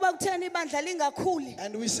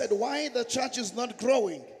 And we said, why the church is not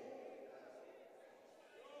growing?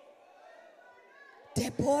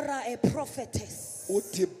 Deborah, a prophetess.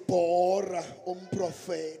 Deborah,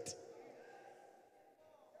 prophet.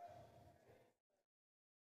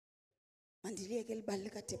 Let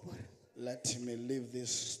me leave this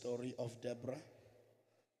story of Deborah.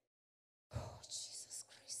 Oh, Jesus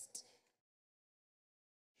Christ.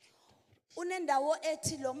 Unendawo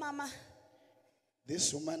ethi lo mama.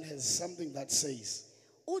 This woman has something that says,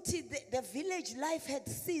 Uthi the village life had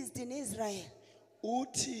ceased in Israel.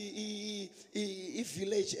 Uthi I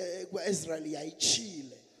village Israel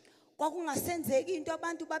yayichile. Kwakungasenzeki into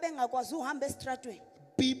abantu babengakwazi uhamba estradweni.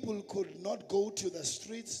 People could not go to the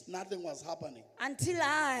streets, nothing was happening. Until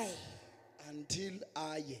I,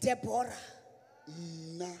 Deborah,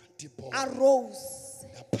 arose,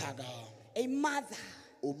 a mother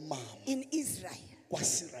in Israel.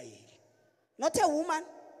 Not a woman,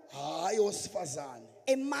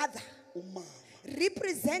 a mother,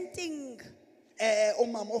 representing the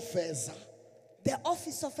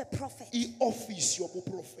office of a prophet,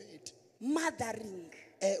 mothering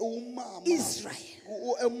Israel.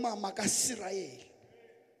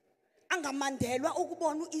 Angamandelwa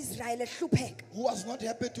ukubona uIsrael ehlupheka. Who was not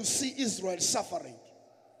happy to see Israel suffering.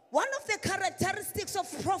 One of the characteristics of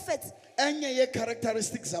prophets, enye ye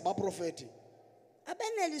characteristics abaprofeti,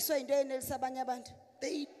 abeneliswa into enelisa abanye abantu.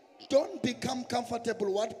 They don't become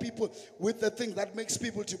comfortable with the thing that makes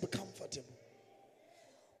people to be comfortable.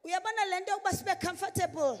 Uyabona lento ukuba sibe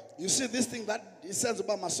comfortable. You see this thing that it says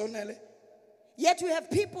about masonele. Yet we have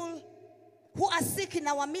people who are sick in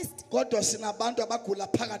our midst. Kodwa sinabantu abagula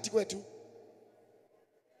phakathi kwethu.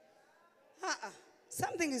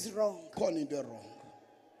 Something is wrong. Khona into wrong.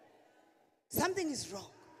 Something is wrong.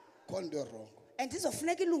 Khona into wrong. And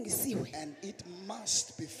izofuneka ilungisiwe. And it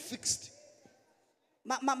must be fixed.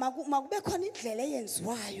 Makube khona indlela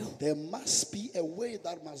eyenziwayo. There must be a way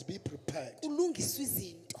that must be prepared. Kulungiswe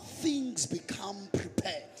izinto. Things become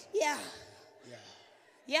prepared. Yeah.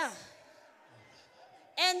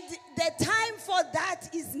 And the time for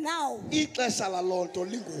that is now.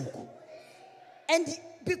 And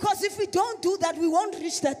because if we don't do that, we won't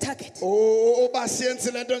reach the target.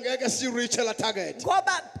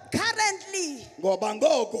 Currently,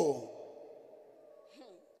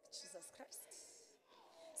 Jesus Christ,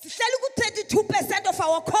 32% of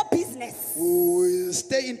our core business. We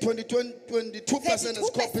stay in 22% as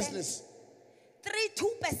core business.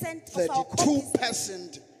 32% of our core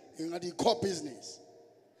business. 32% in core business.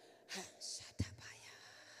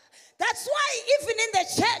 That's why even in the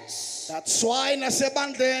church, that's why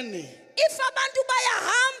nasebandleni, if abantu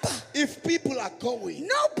bayahamba, if people are going,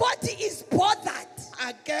 nobody is bothered.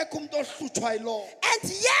 Akekho umuntu ohlutshwa yilo. And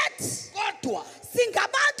yet, kodwa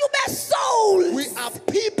singabantu besouls. We are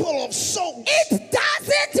people of souls. It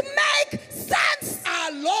doesn't make sense.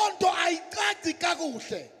 Alonto ayicaci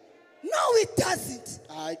kakuhle. No, it doesn't.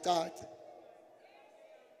 Ayicaci.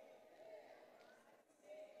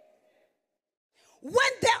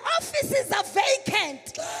 When the offices are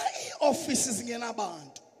vacant, offices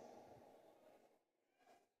ngenabantu.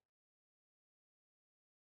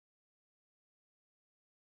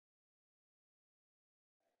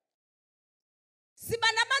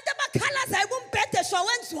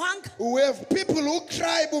 We have people who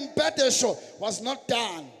cry umbhedesho was not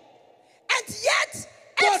done. And yet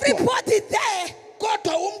everybody there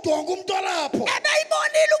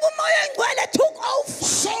took over.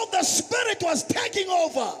 So the Spirit was taking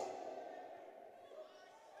over.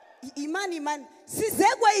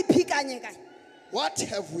 What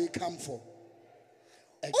have we come for?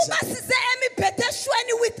 Exactly.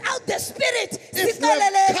 Without the Spirit, if we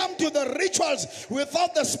have come to the rituals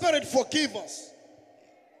without the Spirit, forgive us.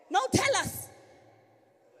 Now tell us.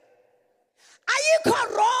 Are you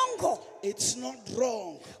wrong? It's not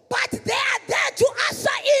wrong. But they are there to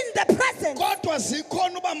usher in the presence.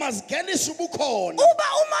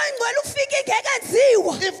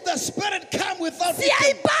 If the Spirit comes without it,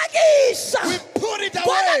 we put it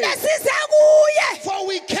away. For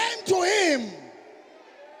we came to Him.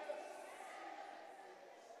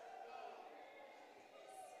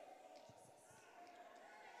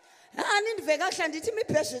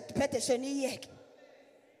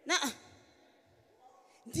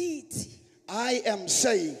 I am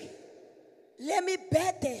saying, let me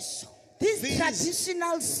bet this. These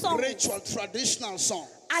traditional songs, ritual traditional song,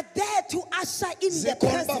 are there to usher in the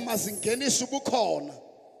presence.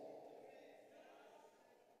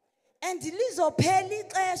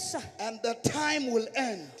 And the time will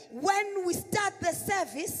end when we start the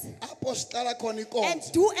service and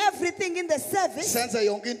do everything in the service and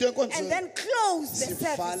then close the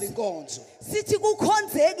service.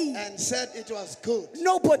 And said it was good.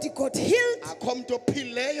 Nobody got healed.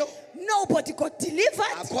 Nobody got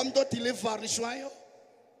delivered.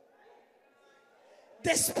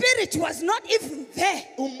 The Spirit was not even there.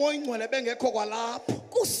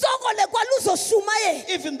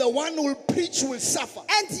 Even the one who will preach will suffer.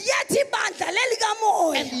 And yet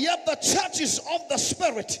the church is of the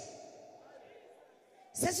Spirit.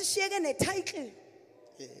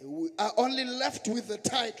 We are only left with the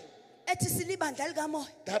title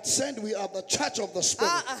that said we are the church of the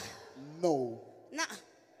Spirit. No.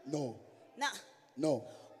 No. No.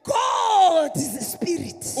 God is a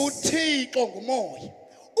spirit.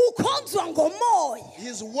 He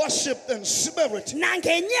is worshipped in spirit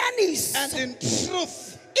and in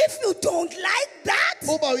truth. If you don't like that,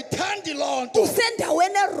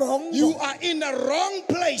 you are in a wrong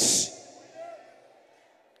place.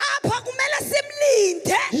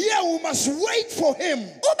 Here we must wait for him.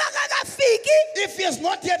 If he has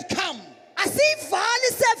not yet come,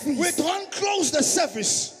 we don't close the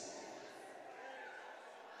service.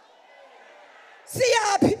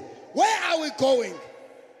 Where are we going?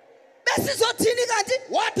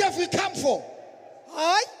 What have we come for?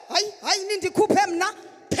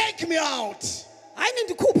 Take me out.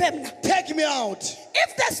 Take me out.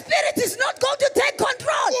 If the Spirit is not going to take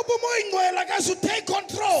control,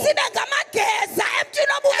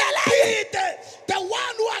 the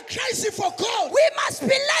one who are crazy for God, we must be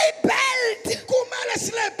labeled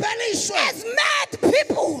as mad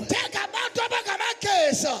people.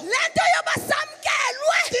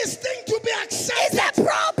 This thing to be accepted is a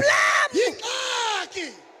problem.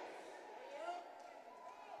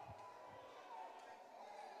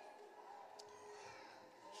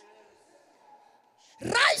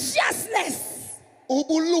 Righteousness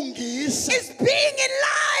is being in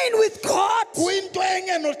line with God.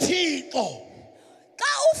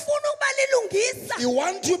 You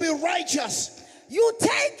want to be righteous. You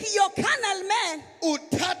take your carnal man,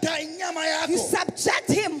 you subject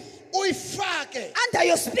him under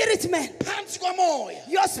your spirit man.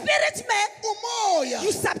 Your spirit man,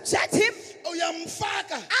 you subject him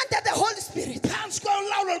under the Holy Spirit.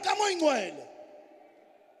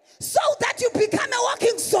 So that you become a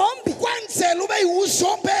walking zombie.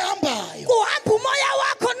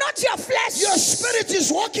 Not your flesh. Your spirit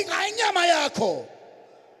is walking. And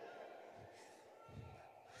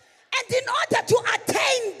in order to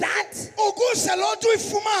attain that,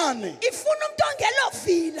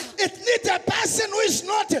 it needs a person who is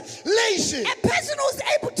not lazy. A person who is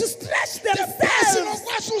able to stretch themselves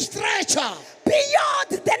beyond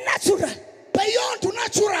the natural. Beyond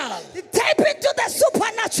natural. Tap into the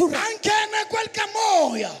supernatural.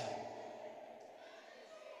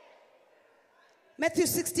 Matthew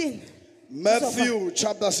 16. Matthew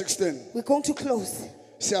chapter 16. We're going to close.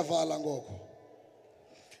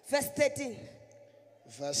 Verse 13.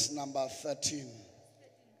 Verse number 13.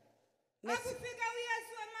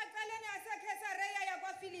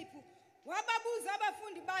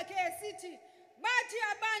 Bathi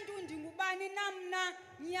abantu ndingubani namna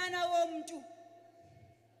nyana womntu.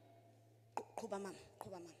 Qhuba mama.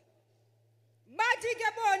 Bathi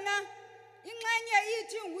ke bona inxenye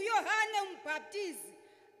ithi nguYohane uMbhaptizi,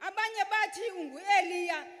 abanye bathi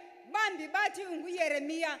unguEliya, bambi bathi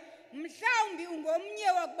unguYeremiya, mhlawumbi ungomnye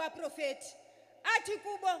wakubaprofeti. Athi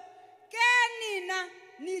kubo, ke nina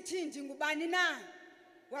nithi ndingubani na?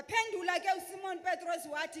 Waphendula ke uSimon Petros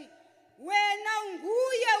wathi, wena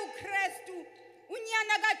unguye uKristu,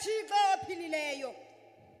 unyana kaThixo ophilileyo.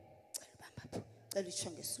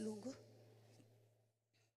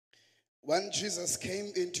 When Jesus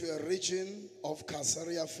came into a region of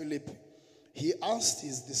Caesarea Philippi, he asked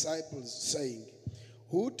his disciples, saying,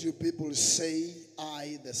 "Who do people say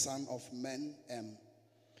I, the Son of Man, am?"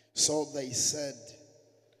 So they said,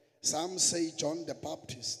 "Some say John the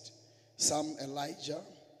Baptist, some Elijah,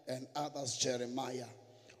 and others Jeremiah,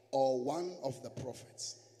 or one of the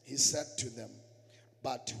prophets." He said to them,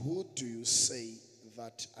 "But who do you say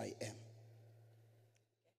that I am?"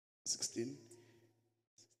 16.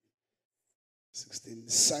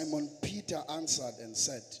 Simon Peter answered and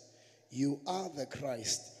said, "You are the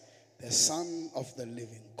Christ, the Son of the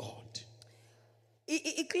living God."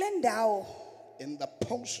 In the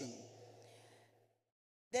portion,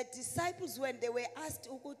 the disciples, when they were asked,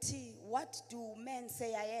 what do men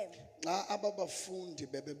say I am?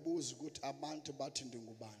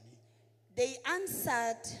 They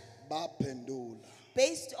answered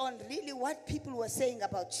based on really what people were saying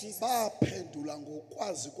about Jesus.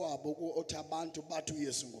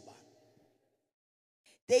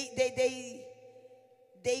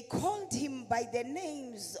 They called him by the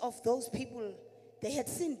names of those people they had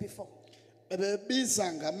seen before.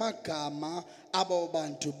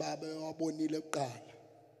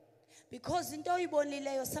 Because into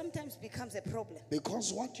oyibonileyo sometimes becomes a problem.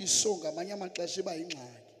 Because what you saw,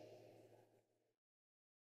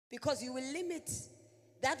 because you will limit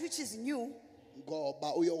that which is new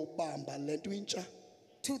ngoba uyobamba lento intsha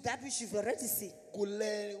to that which you've already seen.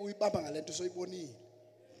 kule uyibamba ngalento soyibonile.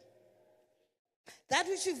 That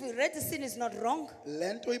which you've already seen is not wrong,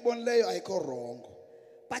 Lento uyibonileyo ayikho wrong.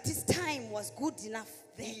 but its time was good enough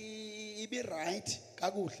then. Ibi right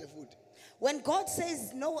kakuhle futhi. When God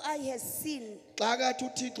says no eye has seen, Xa kathi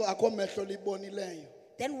uThixo akho mehlo libonileyo.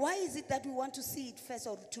 then why is it that we want to see it first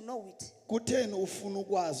or to know it? Kutheni ufuna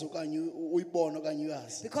ukwazi okanye uyibone okanye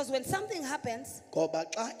uyazi? Because when something happens, Ngoba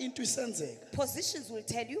xa into isenzeka, positions will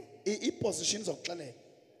tell you, i-position zokuxelela.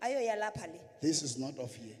 ayo yalapha le. This is not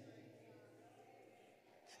of here.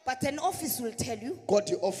 But an office will tell you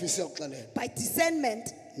Kodwa i-office yokuxelela by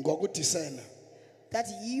discernment ngokudiscern. that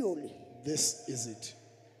yiyo. This is it.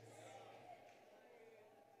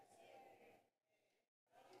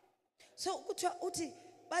 So kuthiwa uthi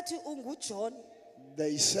bathi unguJohn,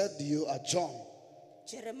 They said you are John,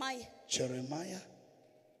 Jeremiah, Jeremiah,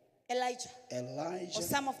 Elijah, or Elijah,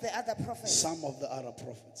 some of the other prophets. some of the other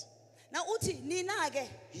prophets. Now uthi nina ke,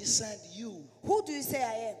 He said you, who do you say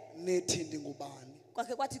I am? nethi ndingubani.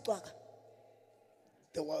 Kwakhe kwathi cwaka.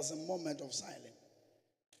 There was a moment of silence.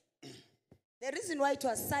 The reason why it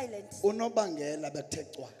was silent, Unobangela bekuthe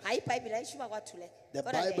cwaka. hayi iBhayibhile ayisho uba kwathuleka. The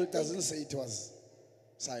Kodwa Bible ngiyayicinga. doesn't say it was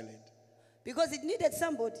silent. Because it needed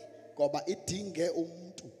somebody Ngoba idinge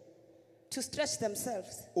umuntu to stretch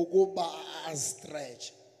themselves ukuba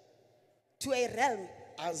azstretch, to a realm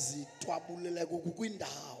azitwabulele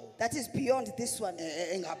kwindawo that is beyond this one.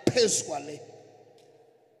 engaphezu kwale.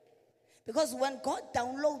 Because when God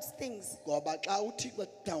downloads things, Ngoba xa uThixo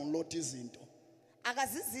download izinto,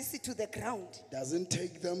 akazizisi to the ground. doesn't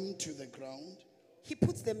take them to the ground, He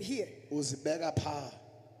puts them here. uzibeka pha.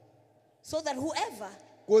 So that whoever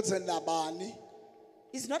Kuze nabani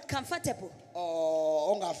is not comfortable,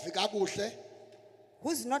 ongafi kakuhle,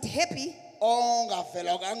 who's not happy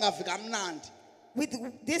ongavela angafi kamnandi, with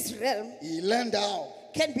this realm, yile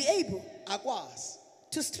ndawo can be able akwazi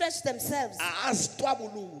to stretch themselves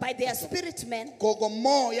azitwabulule by their spirit man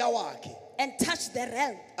ngokomoya wakhe, and touch the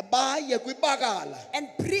realm baye kwibakala and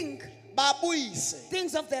bring babuyise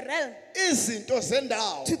things of the realm izinto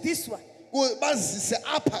zendawo to this one. bazise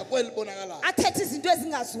apha kweli bonakalayo, Athethe izinto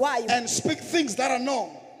ezingaziwayo. and speak things that are known.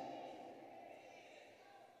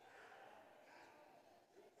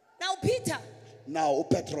 Now Peter Now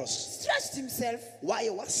Petros, stretched himself. why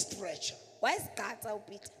was stretcher? Why is God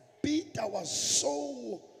Peter? Peter was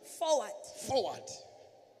so Forward. forward.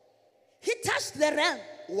 He touched the realm.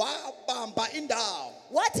 Wabamba indawo.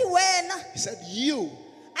 What he went He said, you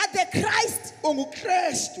at the Christ.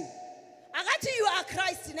 ungukrestu. Akati you are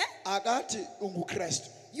Christ, ne? Akati ungukrestu.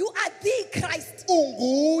 You are the Christ.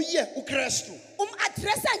 Unguye ukrestu.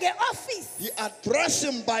 Address nge office. He addressed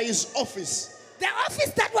him by his office. The office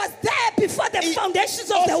that was there before the foundations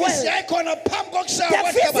of the Office world. yakhona phambi kokushaya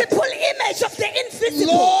The kwehlabathi. visible image of the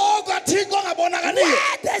invisible. Lo kaThixo ongabonakaliyo.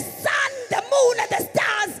 Where the sun, the moon, and the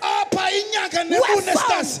stars. Apha inyanga nemune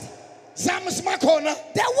stars. Zam simakhona.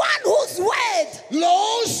 The one whose word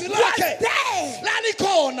Lo was silakhe. there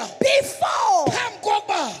Lalikhona. before Phambi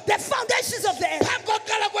kokuba. the foundations of the earth. Phambi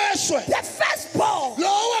kokuqala kweshwe. The firstborn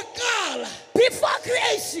Lo waqala. before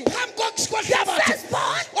creation. Phambi The kwehlabathi.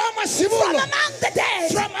 firstborn from Wamasibulo. among the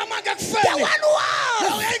dead. From The amangakufeni. one who was.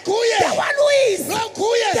 Lo yayinguye. The one who is. Lo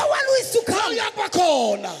nguye. The one who is to Lo come. uyakuba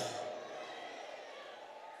khona.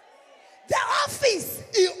 The office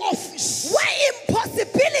I-office. where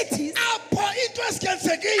impossibilities Apho into are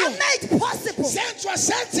ezingenzekiyo made possible. senziwa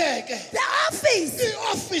senzeke. The office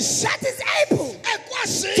I-office that is able to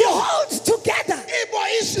ekwaziyo hold together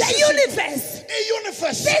iboyisa the universe.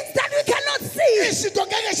 i-universe. Things that we cannot see Izinto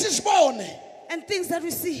ngeke sizibone and things that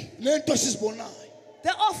we see. nento sizibonayo.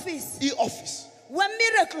 The office I-office where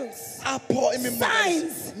miracles apho Signs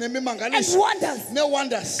imimangaliso and nemimangaliso wonders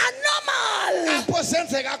ne-wonders are normal. apho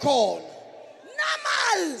zenzeka khona.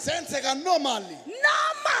 Normal. Zenzeka normally.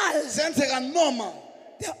 Normal. Zenzeka normal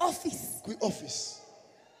The office. kwi-office.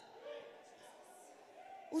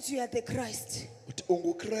 Uthi you are the Christ. Uthi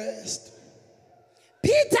ungukrestu.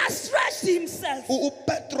 Peter stretched himself.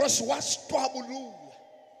 UPetros wasitwabulula.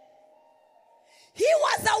 He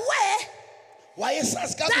was aware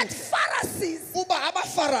Wayesazi that kakuhle Pharisees uba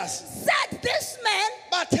abaFarisi said this man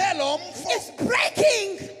bathe lo mfo is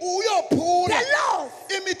breaking uyophula the laws.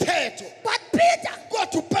 imithetho. But Peter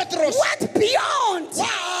Kodwa uPetros went beyond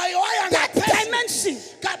waya that ngaphezulu dimension.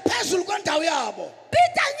 ngaphezulu kwendawo yabo.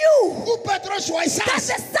 Peter knew uPetros that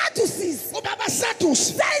wayesazi the Sadducees uba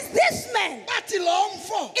abaSadusi says this man bathi lo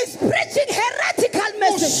mfo is preaching heretical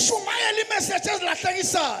messages ushumayela imeseji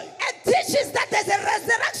ezilahlekisayo. and teaches that there's a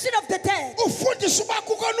resurrection of the dead. Ufundisa uba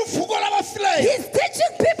kukhona uvuko labafileyo. He's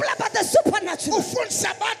teaching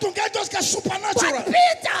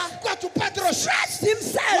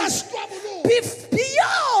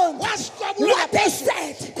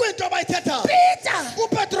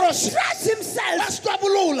stretched himself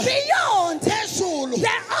beyond the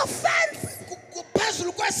offense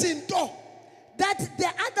that the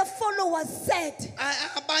other followers said.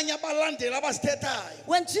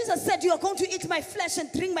 When Jesus said, "You are going to eat my flesh and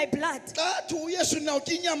drink my blood,"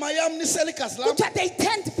 they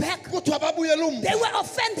turned back. They were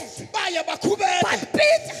offended. But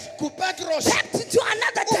Peter stepped into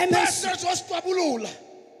another dimension.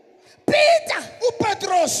 Peter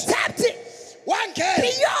stepped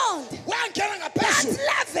beyond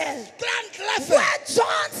that level where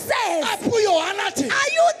John says, "Are you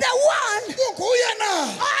the one? Or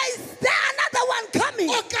is there another one coming?"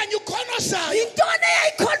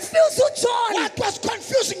 What was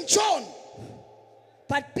confusing John?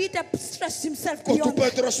 But Peter stretched himself beyond.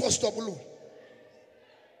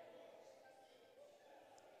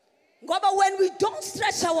 But when we don't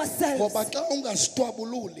stretch ourselves, there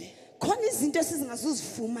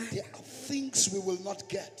are things we will not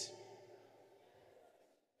get.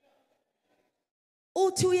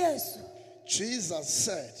 Jesus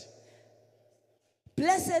said,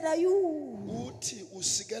 "Blessed are you,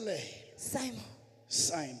 Simon,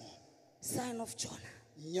 son of Jonah,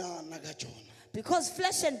 because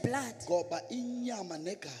flesh and blood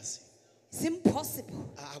is impossible.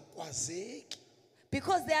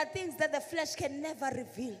 Because there are things that the flesh can never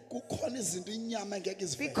reveal.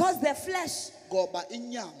 Because the flesh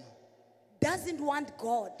doesn't want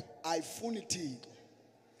God.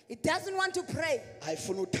 It doesn't want to pray.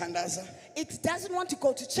 It doesn't want to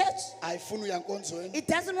go to church. It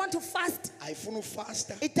doesn't want to fast.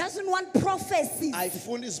 It doesn't want prophecy.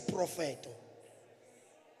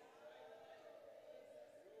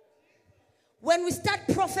 When we start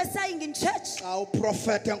prophesying in church,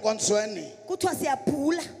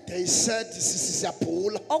 they said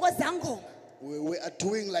we are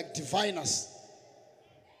doing like diviners.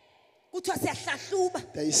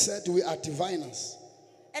 They said we are diviners.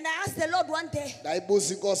 And I asked the Lord one day, where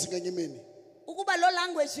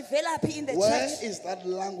is that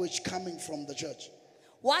language coming from the church?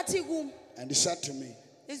 And he said to me,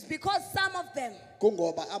 it's because some of them grew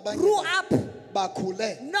up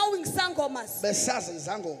knowing sangomas,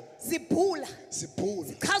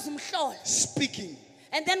 speaking.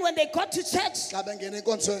 And then when they got to church,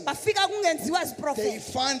 they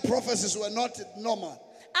find prophecies were not normal.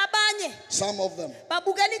 Some of them,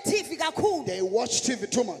 they watch TV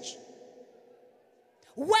too much.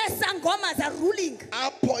 Where sangomas are ruling,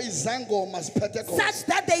 such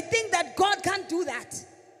that they think that God can't do that.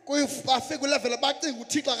 Let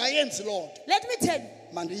me tell you,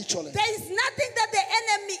 there is nothing that the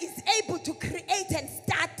enemy is able to create and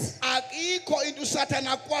start. Everything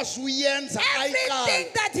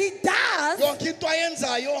that he does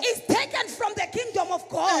is taken from the kingdom of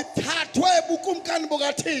God.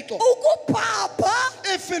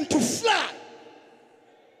 Even to fly.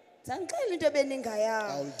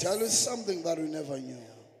 I'll tell you something that we never knew.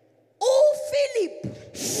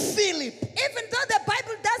 Philip, even though the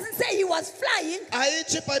Bible doesn't say he was flying, but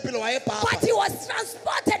he was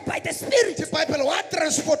transported by the Spirit.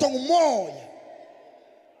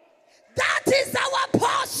 That is our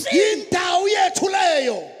portion.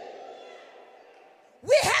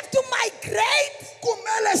 We have to migrate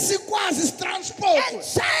and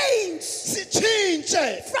change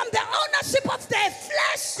from the ownership of the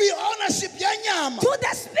flesh to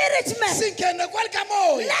the spirit man.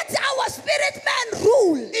 Let our spirit man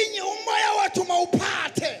rule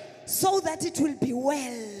so that it will be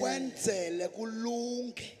well.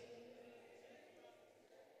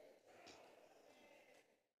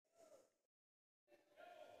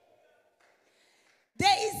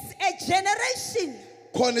 There is a generation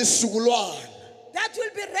that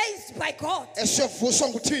will be raised by God in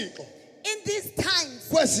these times,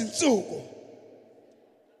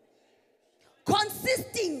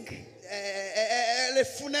 consisting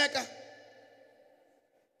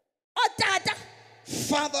otata,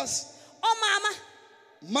 fathers, omama,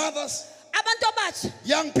 mothers, abantu abatsha,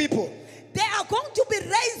 young people. They are going to be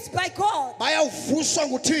raised by God. They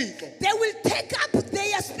will take up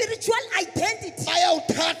their spiritual identity.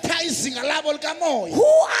 Who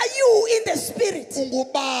are you in the spirit?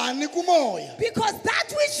 Because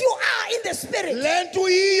that which you are in the spirit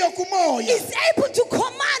is able to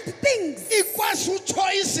command things.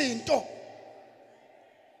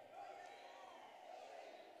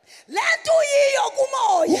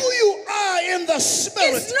 Who you are in the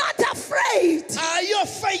spirit is not afraid. Are you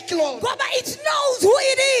fake, Lord? It knows who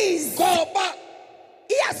it is.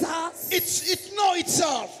 Yes, it knows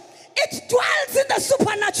itself. It dwells in the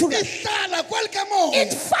supernatural.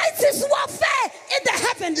 It fights its warfare in the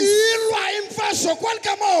heavens.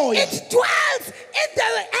 It dwells in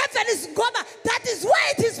the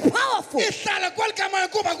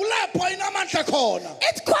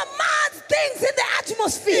It commands things in the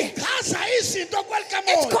atmosphere. It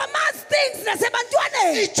commands things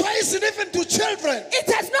nasebantwaneni. It tries even to children. It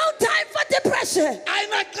has no time for depression.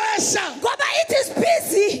 Ngoba it is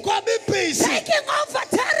busy taking over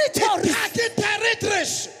territories.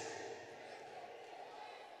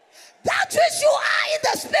 That which you are in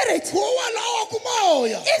the spirit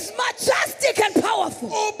is majestic and powerful.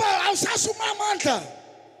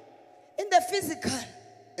 In the physical,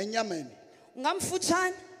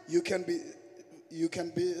 you can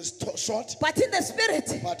be short, but in the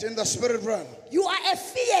spirit realm, you are a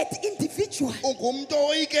feared individual.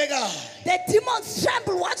 The demons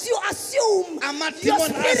tremble once you assume your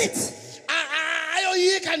spirit.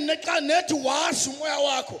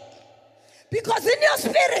 Because in your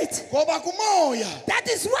spirit, that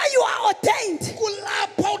is why you are ordained to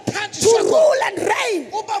rule and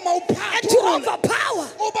reign and to overpower.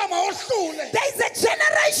 There is a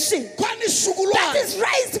generation that is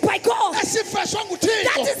raised by God, that is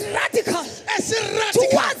radical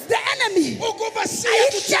towards the enemy.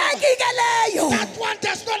 That one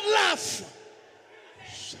does not laugh.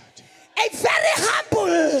 A very humble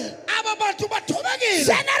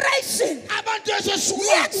generation,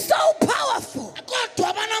 yet so powerful.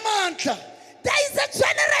 There is a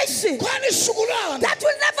generation that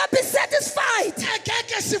will never be satisfied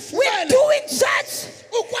with doing church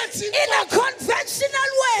in a conventional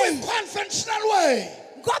way.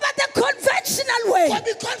 Go by the conventional way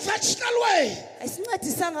has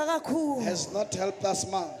not helped us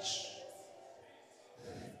much.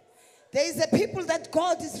 There is a people that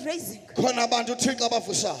God is raising.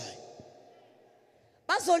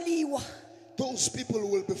 Those people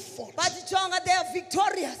will be fought. But they are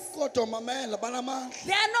victorious. They are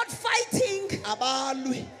not fighting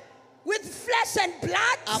with flesh and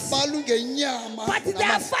blood, but they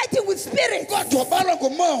are fighting with spirit.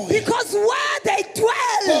 Because where they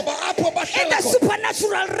dwell in the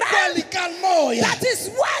supernatural realm, that is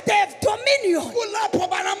where they have dominion.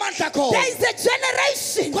 There is a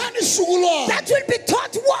generation that will be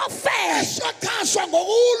taught warfare.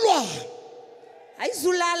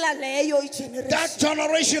 That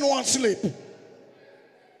generation won't sleep.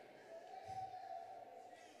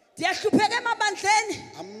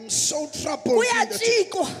 I'm so troubled. We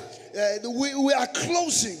are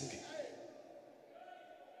closing.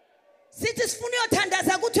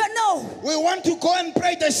 We want to go and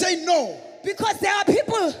pray. They say no. Because there are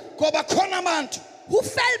people who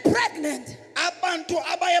fell pregnant.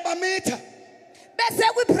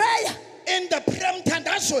 We pray. In the prayer,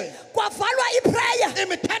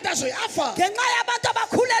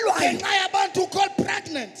 to call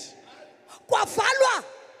pregnant.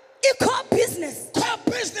 Core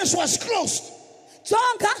business was closed.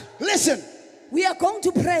 Listen, we are going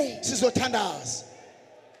to pray.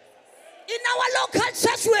 In our local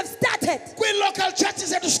church we have started. Local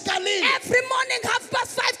churches at every morning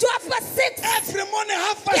 5:30 to 6:30. Every morning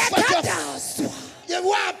 5:30 to 6:30. We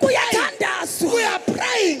are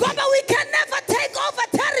praying. God, but we can never take over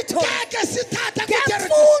territory.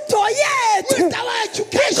 With our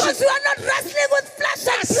education. Because we are not wrestling with flesh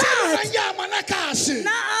and blood.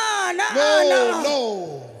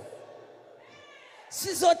 No.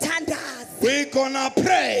 We're gonna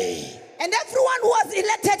pray. And everyone who was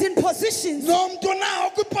elected in positions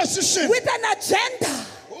with an agenda.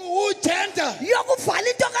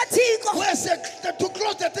 To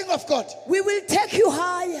close the thing of God. We will take you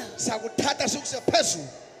higher.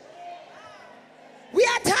 We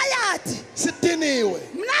are tired.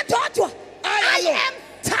 I am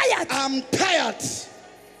tired. I'm tired.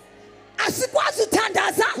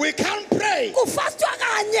 We can't pray. We fast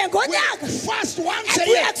once a year.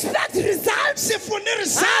 We expect results.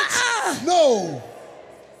 No.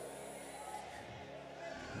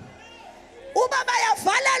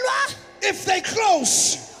 If they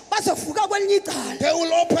close, they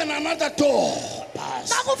will open another door.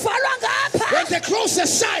 When they close the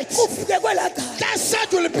site, that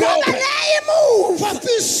site will be open. For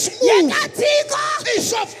this move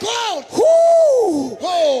is of God. Who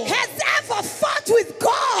has ever fought with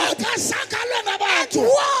God and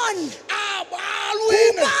won?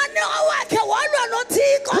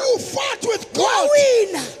 Who fought with God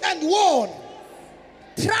and won?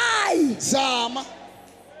 Try. Zama.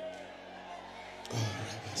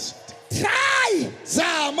 Try.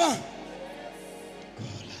 Zama.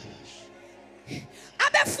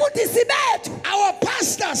 Our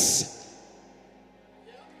pastors.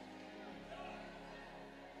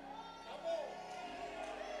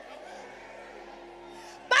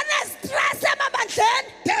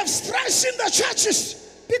 They have stress in the churches.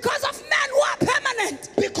 Because of men who are permanent.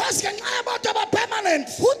 Because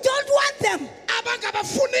who don't want them.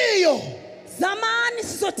 abangabafuniyo zamani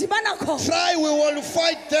sizodibana khona. try, we will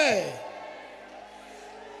fight there.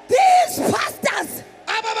 These pastors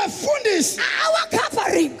Ababafundisi our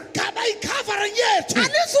covering. kabayicovering yethu.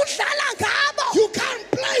 Anizudlala ngabo. You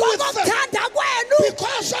can't play with them Ngokuthanda kwenu.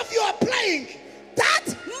 because of your playing. That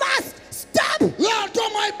must stop. Lord,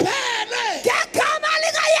 my pen. Ngegama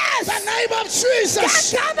lika Yesu. The name of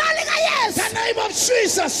Jesus. Ngegama lika Yesu. The name of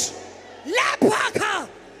Jesus. Lephaka.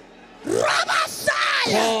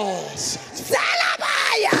 Robasaya.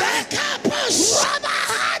 Zelabaya. Rekapos.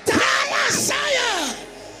 Robahataya. Messiah.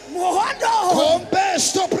 Mohondo.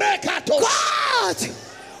 Combesto prekatos. God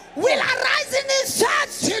will arise in his church.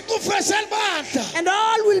 Sikufesel bandla. And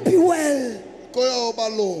all will be well.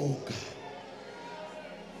 Koyobalunga.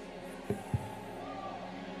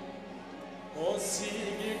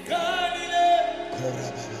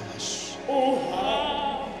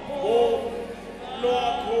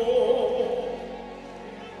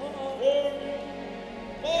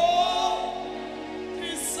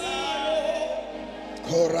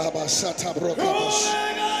 Koraba sata brokabos.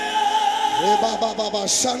 Eba baba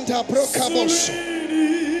santa brokabos.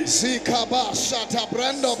 Zikaba sata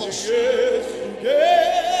brandobos.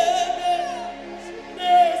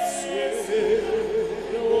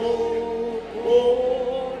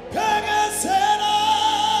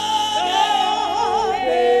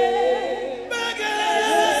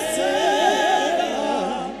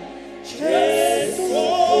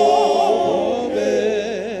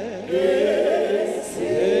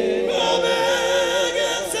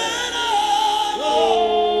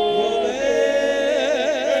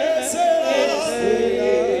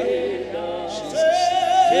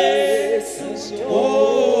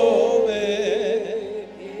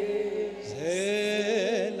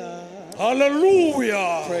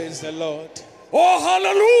 Hallelujah. Praise the Lord. Oh,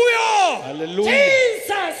 hallelujah. Hallelujah.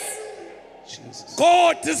 Jesus.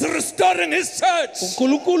 God is restoring his church. This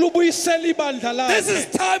is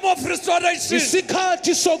time of restoration.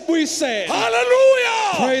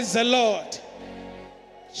 Hallelujah. Praise the Lord.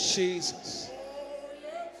 Jesus.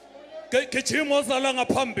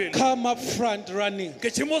 Come up front running.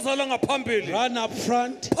 Run up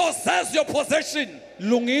front. Possess your possession.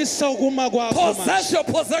 Lungisa ukuma kwakho. Possess your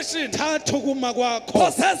possession. Thatha ukuma kwakho.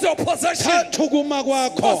 Possess your possession. Thatha ukuma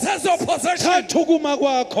kwakho. Possess your possession. Thatha ukuma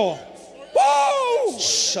kwakho. Woo!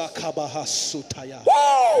 Shakabahasutaya.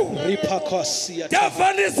 Woo! Ripakosia.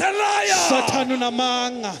 Devil is a liar. Satan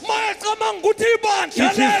unamanga. If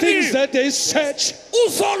If he thinks that this church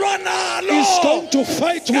is going to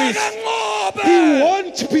fight with, he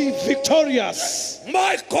won't be victorious.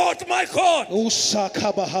 My God, my God.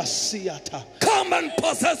 Usakabahasiata. Come and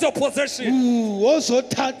possess your possession.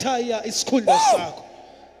 Ozothatha isikhundla sakho.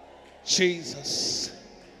 Jesus.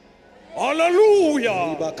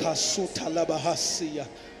 Hallelujah. Ribakasuta labahasia.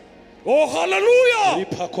 Oh, hallelujah.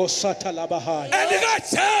 Ripakosata labahaya.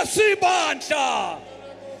 Andikachasi bandla.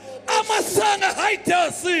 Amasanga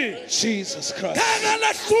haitasi. Jesus Christ.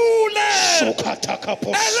 Kangalashule.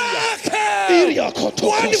 Sokatakaposia. Elake.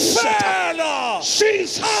 Iriakotokosata.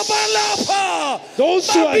 Jesus. Abalapa. Those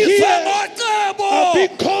who are here are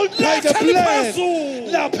being called by the blood.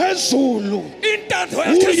 Laphezulu.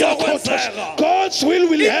 God's will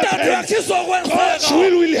happen. God's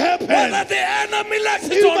will happen. Whether the enemy likes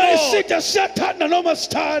it or not. Imayisita siyathanda noma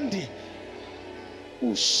sithandi.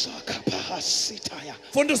 Usakabahasitaya.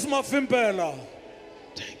 Fundisa mafimpela.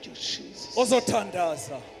 Thank you, Jesus.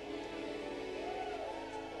 Ozothandaza.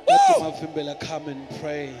 Mafimpela, come and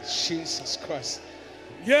pray. Jesus Christ.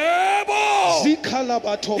 Yebo.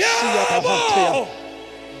 Zikalabato siya bahatea.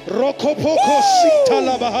 Rokopoko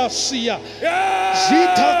sitala bahasia.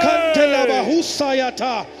 Zita kantela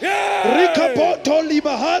bahusayata. Rikapoto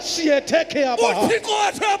libahasia teke abaha.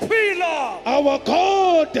 Our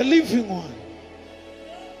God, the living one.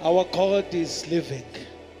 Our God is living.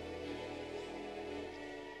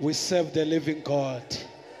 We serve the living God.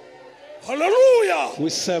 Hallelujah. We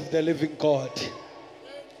serve the living God.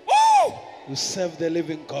 Woo! We serve the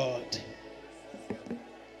living God.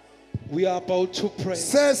 We are about to pray.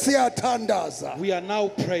 We are now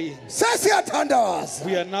praying.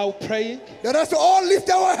 We are now praying. Let us all lift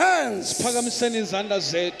our hands As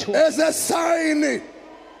a sign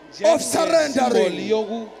of surrendering.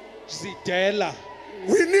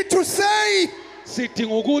 We need to say sorry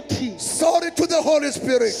to the Holy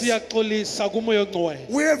Spirit.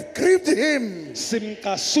 We have grieved him.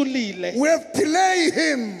 We have delayed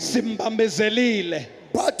him.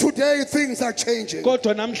 But today things are changing. Right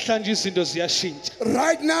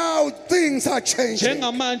now things are changing.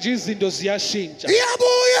 Our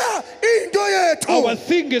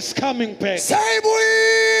thing is coming back.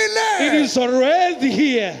 It is already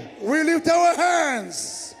here. We lift our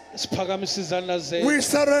hands. We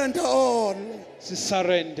surrender all.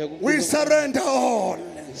 We surrender all.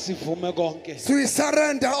 We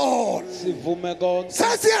surrender all. We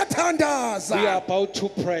are about to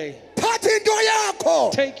pray.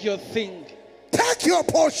 Take your thing. Take your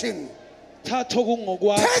portion. Take your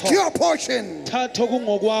portion.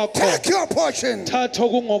 Take your portion.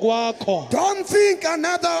 Don't think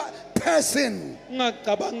another person.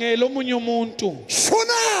 Shown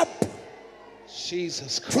up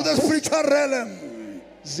Jesus Christ. to the spiritual realm.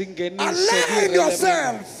 Align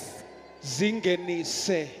yourself.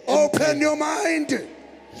 Open your mind.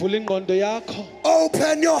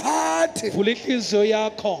 Open your heart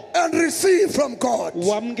and receive from God.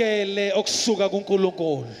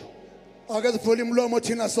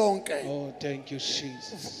 Oh, thank you,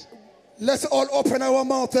 Jesus. Let's all open our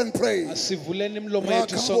mouth and pray.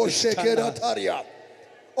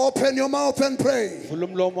 Open your mouth and pray.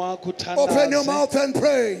 Open your mouth and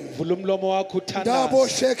pray. Dabo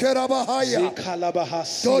shekera bahaya.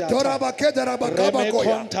 Dodora bakedera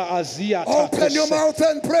bakabakoya. Open your mouth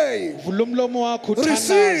and pray.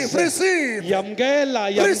 Receive, receive.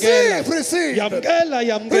 Receive, receive.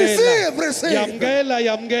 Receive, receive.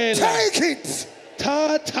 Take it.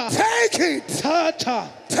 Take it.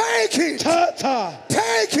 Take it.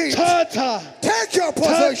 Take it. Take your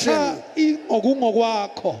possession.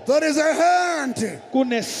 There is a hand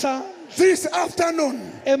this afternoon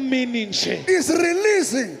is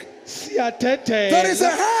releasing. There is a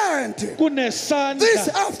hand this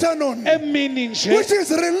afternoon which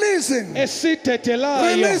is releasing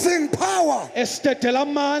power,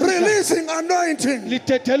 releasing anointing,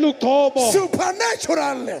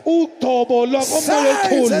 supernatural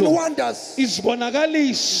signs and wonders.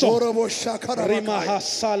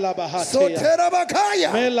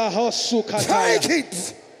 Take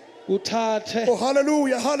it. Oh,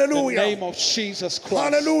 hallelujah, hallelujah. The name of Jesus Christ.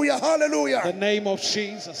 Hallelujah, hallelujah. The name of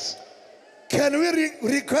Jesus. Can we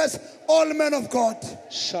request all men of God?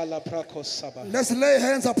 Let's lay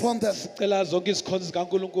hands upon them.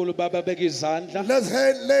 Let's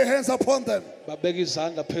lay hands upon them.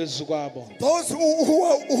 Those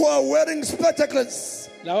who are wearing spectacles,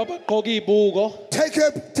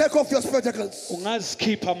 take off your spectacles.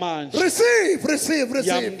 Receive, receive,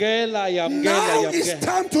 receive. Now it's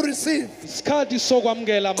time to receive. God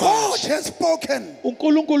has spoken.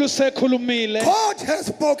 God has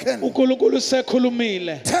spoken.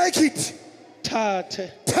 Take it. Take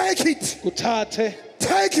it.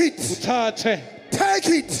 Take it. Take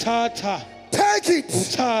it. Take it.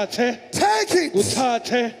 Take it.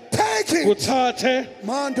 Take it.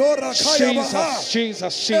 Mandora kaya baha.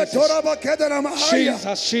 Jesus. Etora bakeda na mahaya.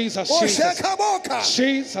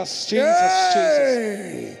 Jesus.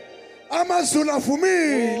 Jesus. Amazula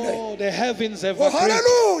fumile. Oh, the heavens have agreed.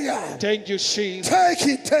 Hallelujah. Thank you, Jesus. Take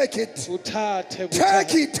it. Take it.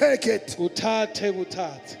 Take it.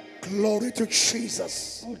 Glory to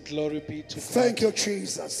Jesus. Oh, glory be to God. Thank you,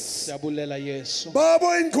 Jesus. Siyabulela Yesu. Babo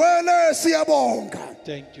ingwele siyabonga.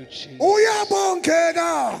 Thank you, Jesus.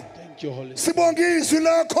 Uyabongeka. Thank you, Holy Spirit. Sibonga izwi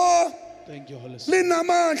lakho. Thank you, Holy Spirit.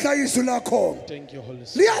 Linamandla izwi lakho. Thank you, Holy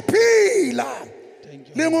Spirit. Liyaphila. Thank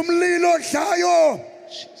you. Lingumlilo odlayo.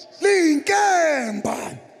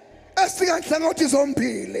 Liyinkemba. Esinganhlangothi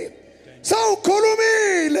zombili.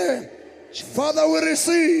 Sawukhulumile. Father, we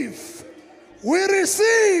receive. We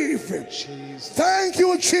receive. Jesus. Thank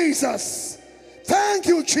you, Jesus. Thank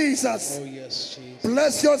you, Jesus. Oh, yes, Jesus.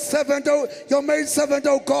 Bless your servant, your maid servant,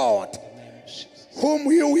 oh God,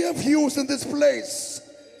 whom you have used in this place.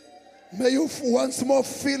 May you once more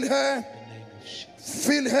fill her.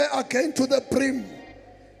 Fill her again to the brim.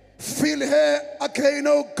 Fill her again,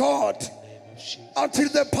 oh God, until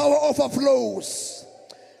the power overflows.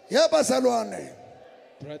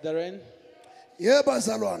 Brethren,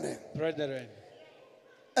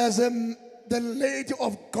 as the lady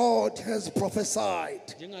of God has prophesied,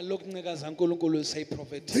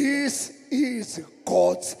 this is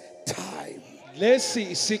God's time. Hey!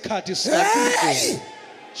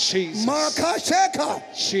 Jesus.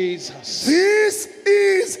 This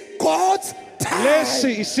is God's time.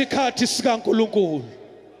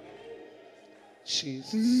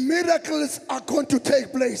 Jesus. Miracles are going to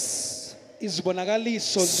take place. Signs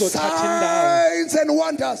and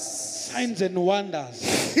wonders.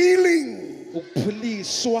 Healing.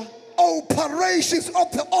 Operations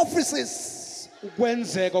of the offices.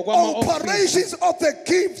 Operations of the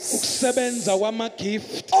gifts of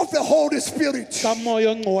the Holy Spirit.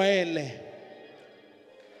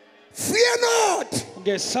 Fear not.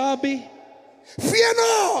 Fear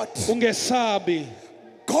not.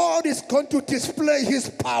 God is going to display his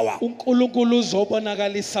power. uNkulunkulu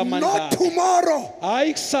uzobonakalisa amandla Not akhe. tomorrow.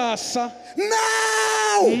 Hayi kusasa,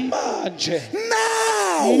 Now. manje,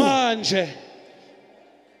 Now. manje.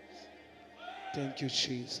 Thank you,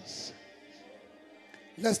 Jesus.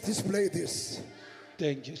 Let's display this.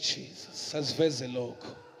 Thank you, Jesus. Asiveze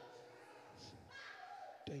lokho.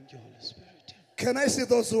 Thank you, Holy Spirit. Can I see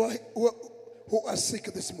those who are sick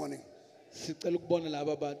this morning? Sicela ukubona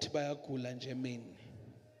laba bathi bayagula nje emini.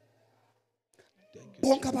 Thank you.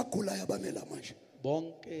 Bonke abagulayo bamela manje.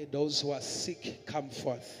 Bonke those who are sick come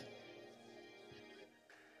forth.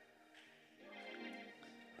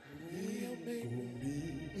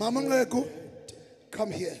 Mama Qegu,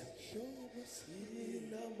 come here.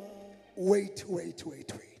 Wait.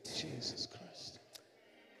 Jesus Christ.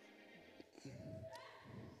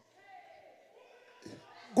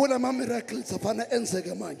 Kunama miracles afana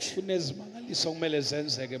enzeke manje. Kunezimangaliso kumele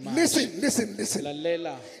zenzeke manje. Listen.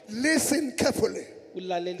 Lalela. Listen carefully.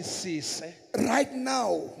 Ulalelisise. Right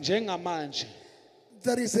now, Njengamanje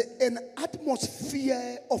there is an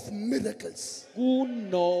atmosphere of miracles.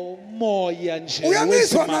 kunomoya nje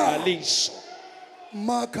Uyangizwa na? wezimangaliso.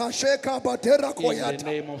 Makasheka batera In the koyata.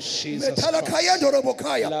 name of Jesus Metala Christ. kaya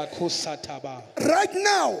ndorobokaya. La kusataba. Right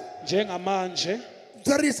now, Njengamanje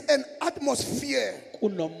there is an atmosphere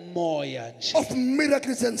kunomoya nje of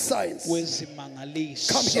miracles and signs.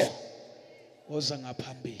 wezimangaliso. Come here. Woza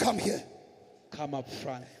ngaphambili. Come here. Come up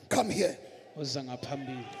front. Come here. Woza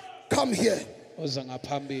ngaphambili. Come here. Woza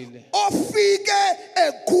ngaphambili. Ofike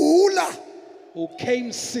egula. Who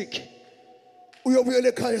came sick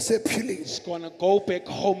Uyobuyela ekhaya sephilile. is going to go back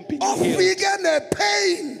home being healed. Ofike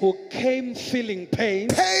nepain. Who came feeling pain.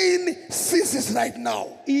 Pain ceases right now.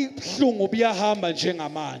 Ibuhlungu buyahamba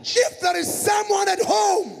njengamanje. If there is someone at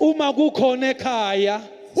home Uma kukhona ekhaya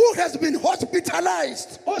who has been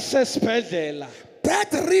hospitalized, osesibhedlela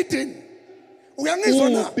bedridden, uyangizwa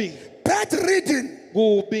na? Kubi. Bedridden,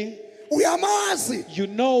 kubi, uyamazi. you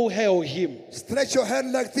know her or him. Stretch your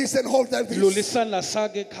hand like this and hold like this. Lulisana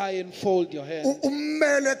sake ekhaya and fold your hand.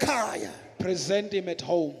 Ummele ekhaya. Present him at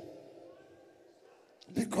home.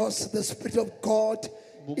 Because the Spirit of God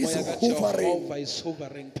is Umoya hovering. kaJehova is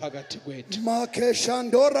hovering phakathi kwethu. Make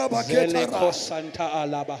shandora Vele baketara. kosanta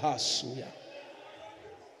alabahasuya.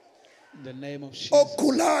 In the name of Jesus.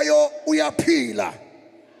 Ogulayo uyaphila.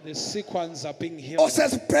 The sick ones are being healed.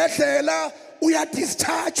 Osesibhedlela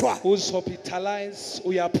uyadischargewa. Who's hospitalized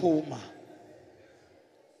uyaphuma.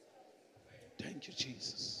 Thank you,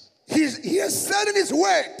 Jesus. He has said in his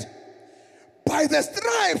word, by the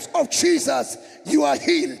stripes of Jesus you are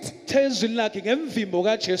healed. Thezwini lakhe ngemvimbo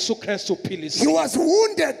kaJesu Kristu He uphilisiwe. was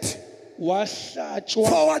wounded Wahlatshwa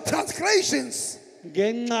for our transgressions.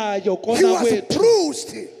 ngenxa He yokona was kwethu. bruised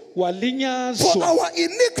for Walinyazwa our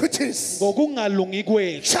iniquities. ngokungalungi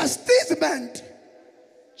kwethu. Chastisement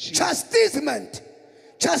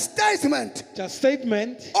Just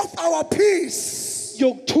statement of our peace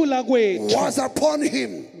yokuthula kwethu was upon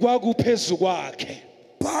him. kwakuphezu kwakhe.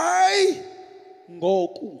 By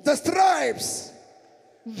Ngoku the stripes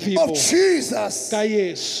of mvimbo Jesus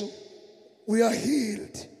kaYesu we are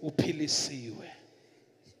healed. uphilisiwe.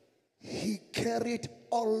 He carried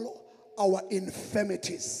all our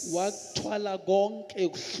infirmities, Wathwala konke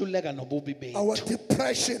ukuhluleka nobubi our bethu.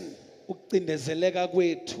 depression, Ukucindezeleka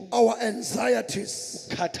kwethu, our anxieties,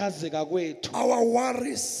 ukhathazeka kwethu, our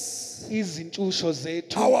worries, izintusho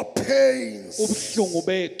zethu, our pains. ubuhlungu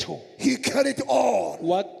bethu. He carried all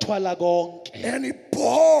Wathwala konke, and he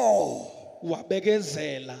bore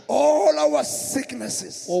wabekezela, all our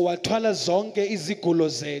sicknesses. wathwala zonke izigulo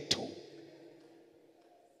zethu.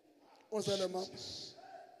 Ozalema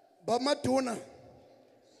bamaduna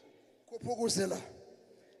kuphukuzela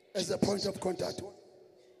as a point of contact.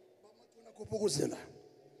 Bamaduna kuphukuzela.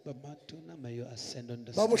 Bamatuna, may you ascend on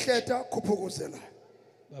the stage. Babuhleta kuphukuzela.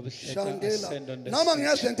 Babuhleta, ascend on Shandela. the Nama stage.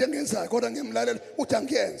 ngiyazi lento engenzayo kodwa ngimlalela uthi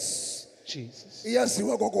angiyenzi. Jesus.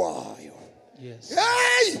 Iyaziwa kokwayo. Yes.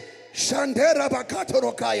 Hey! Shandera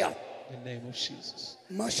bakatorokaya. In the name of Jesus.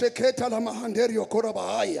 Masheketa la mahanderi yokora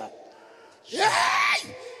bahaya. Hey!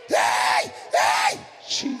 Hey!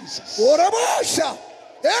 Jesus. Orabosha.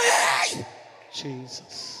 Hey!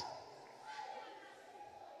 Jesus.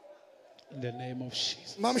 In the name of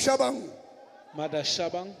Jesus. Mam Shabang, Mother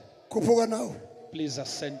Shabang, kupuka now. please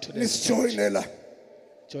ascend to the Let's stage. join Ella.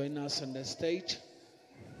 Join us on the stage.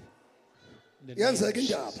 In the name Yenza of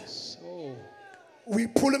indaba. Jesus. Oh, We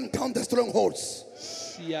pull him down the strongholds.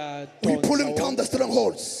 We siyadonsa pull him down the wonke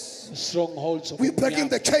strongholds. strongholds of We break in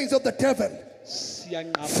the chains of the devil.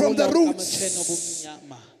 From the Siyanqabula roots. amatheni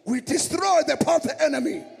obumnyama. We destroy the power of the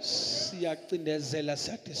enemy. Siyacindezela,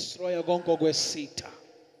 siyadestroya konke okwesitha.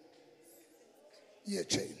 year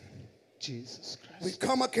chain. Jesus Christ. We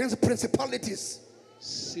come against principalities.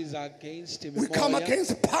 Against we come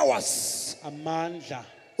against powers. Amandla.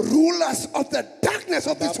 Rulers of the darkness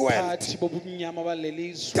of this world.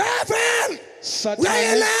 Devil! We are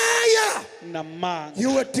a liar!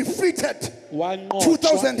 You were defeated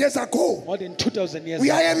 2,000 years ago. More than 2,000 years we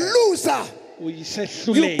are a loser. You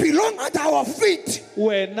belong at our feet. You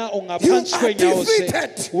are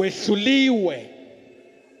defeated.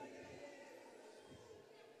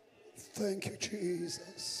 Thank you,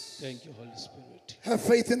 Jesus. Thank you, Holy Spirit. Have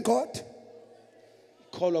faith in God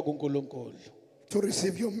to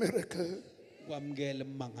receive your miracle.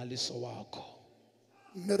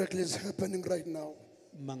 Miracle is happening right now.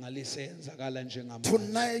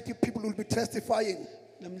 Tonight, people will be testifying.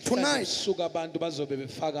 Tonight,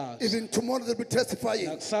 even tomorrow, they'll be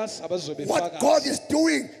testifying what God is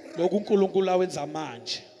doing.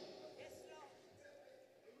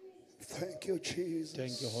 Thank you, Jesus.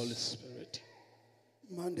 Thank you, Holy Spirit.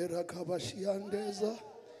 Thank you,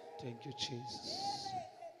 Jesus.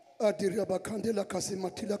 Thank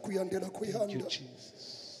you,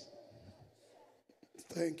 Jesus.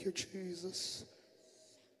 Thank you, Jesus.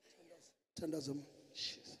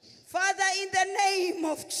 Father, in the name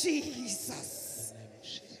of Jesus.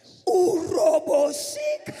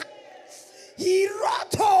 Uroboshika.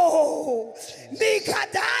 Hiroto.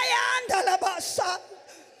 Mikadaya andalabasa.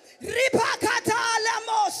 Ripakatala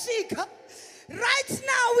mosika. Right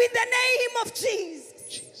now, in the name of Jesus.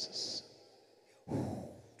 Jesus.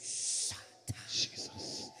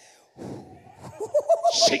 Jesus.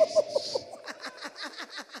 Jesus.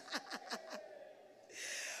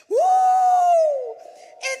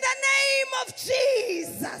 In the name of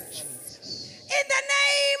Jesus. In the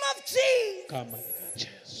name of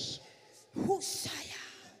Jesus.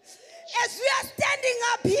 As we are standing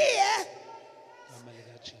up here,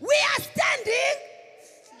 we are standing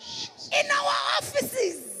in our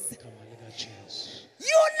offices,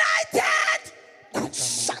 united,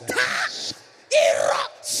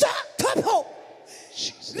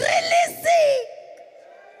 releasing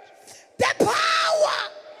the power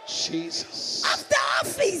of the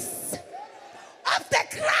office of the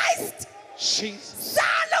Christ,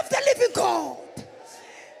 Son of the living God,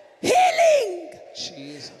 healing,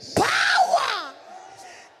 power,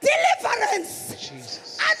 deliverance,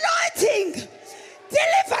 anointing,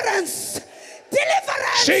 deliverance,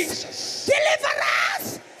 deliverance,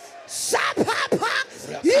 Sapapa,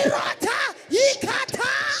 Irata,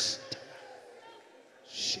 Ikata.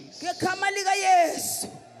 Yes.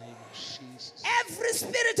 Every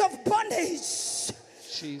spirit of bondage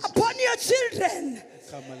upon your children,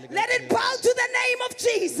 let it bow to the name of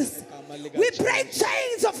Jesus. We break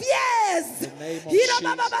chains of years. We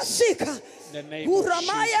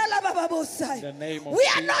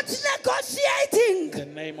are not negotiating. The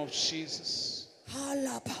name of Jesus.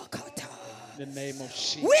 The name of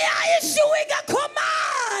Jesus. We are issuing a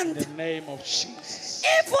command. The name of Jesus.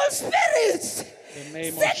 Evil spirits,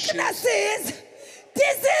 sicknesses,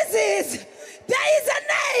 diseases. There is a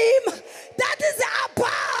name that is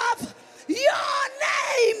above your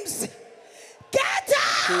names. Get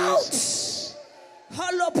out.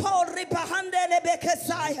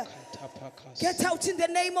 Get out in the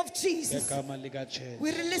name of Jesus.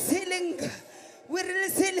 We release healing. We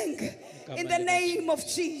release healing in the name of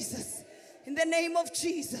Jesus. In the name of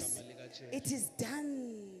Jesus. It is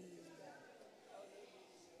done.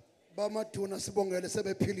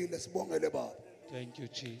 Thank you,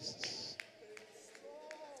 Jesus.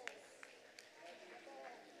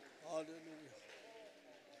 Hallelujah.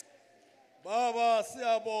 Baba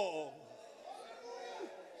siyabonga.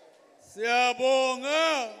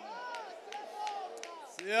 Siyabonga.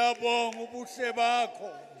 Siyabonga ubuhle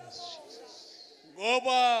bakho.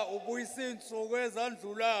 Ngoba ubuyisa insuku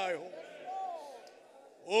ezandlulayo.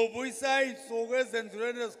 Ubuyisa insuku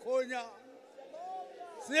ezendluleni ezikhonya.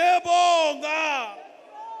 Siyabonga.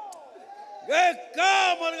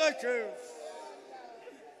 Ngegama likaJesu.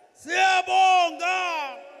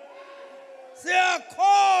 Siyabonga.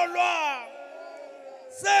 Siyakholwa.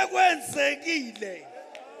 Sekwenzekile.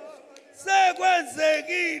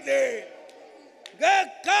 Sekwenzekile.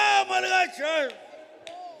 Ngegama likaJesu.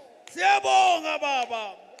 Siyabonga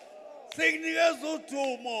Baba. Sikunikeza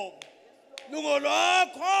udumo. Lungo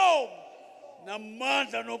lwakho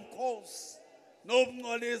namandla nobukhosi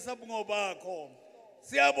nobungcolisa bungo bakho.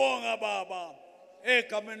 Siyabonga Baba.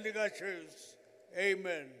 Egameni likaJesu.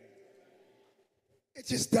 Amen.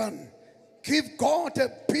 It is done. Give God a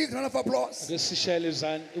big round of applause. It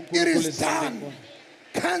is done.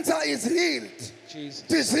 Cancer is healed. Jesus.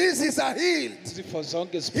 Diseases are healed.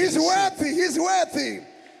 He's worthy. He's worthy.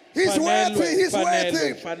 He's worthy. He's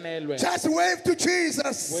worthy. Just wave to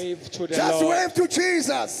Jesus. Wave to the Just Lord. wave to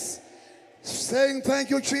Jesus. Saying thank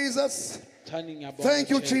you, Jesus. Thank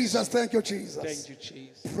you, Jesus. Thank you, Jesus. Thank you,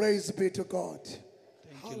 Jesus. Praise be to God. Thank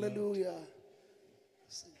you, Hallelujah.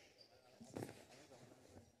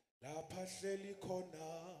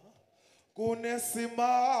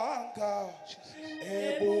 Kunesimanga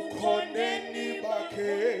ebukhoneni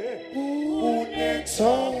bakhe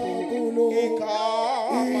kunethabulo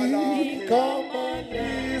igama lakhe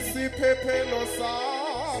isiphephelo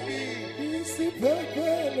sami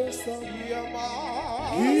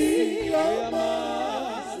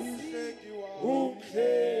iyamazi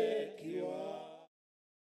umhlengiwa.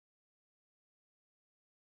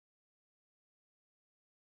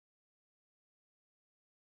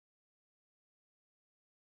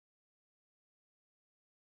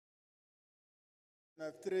 I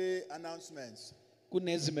have 3 announcements.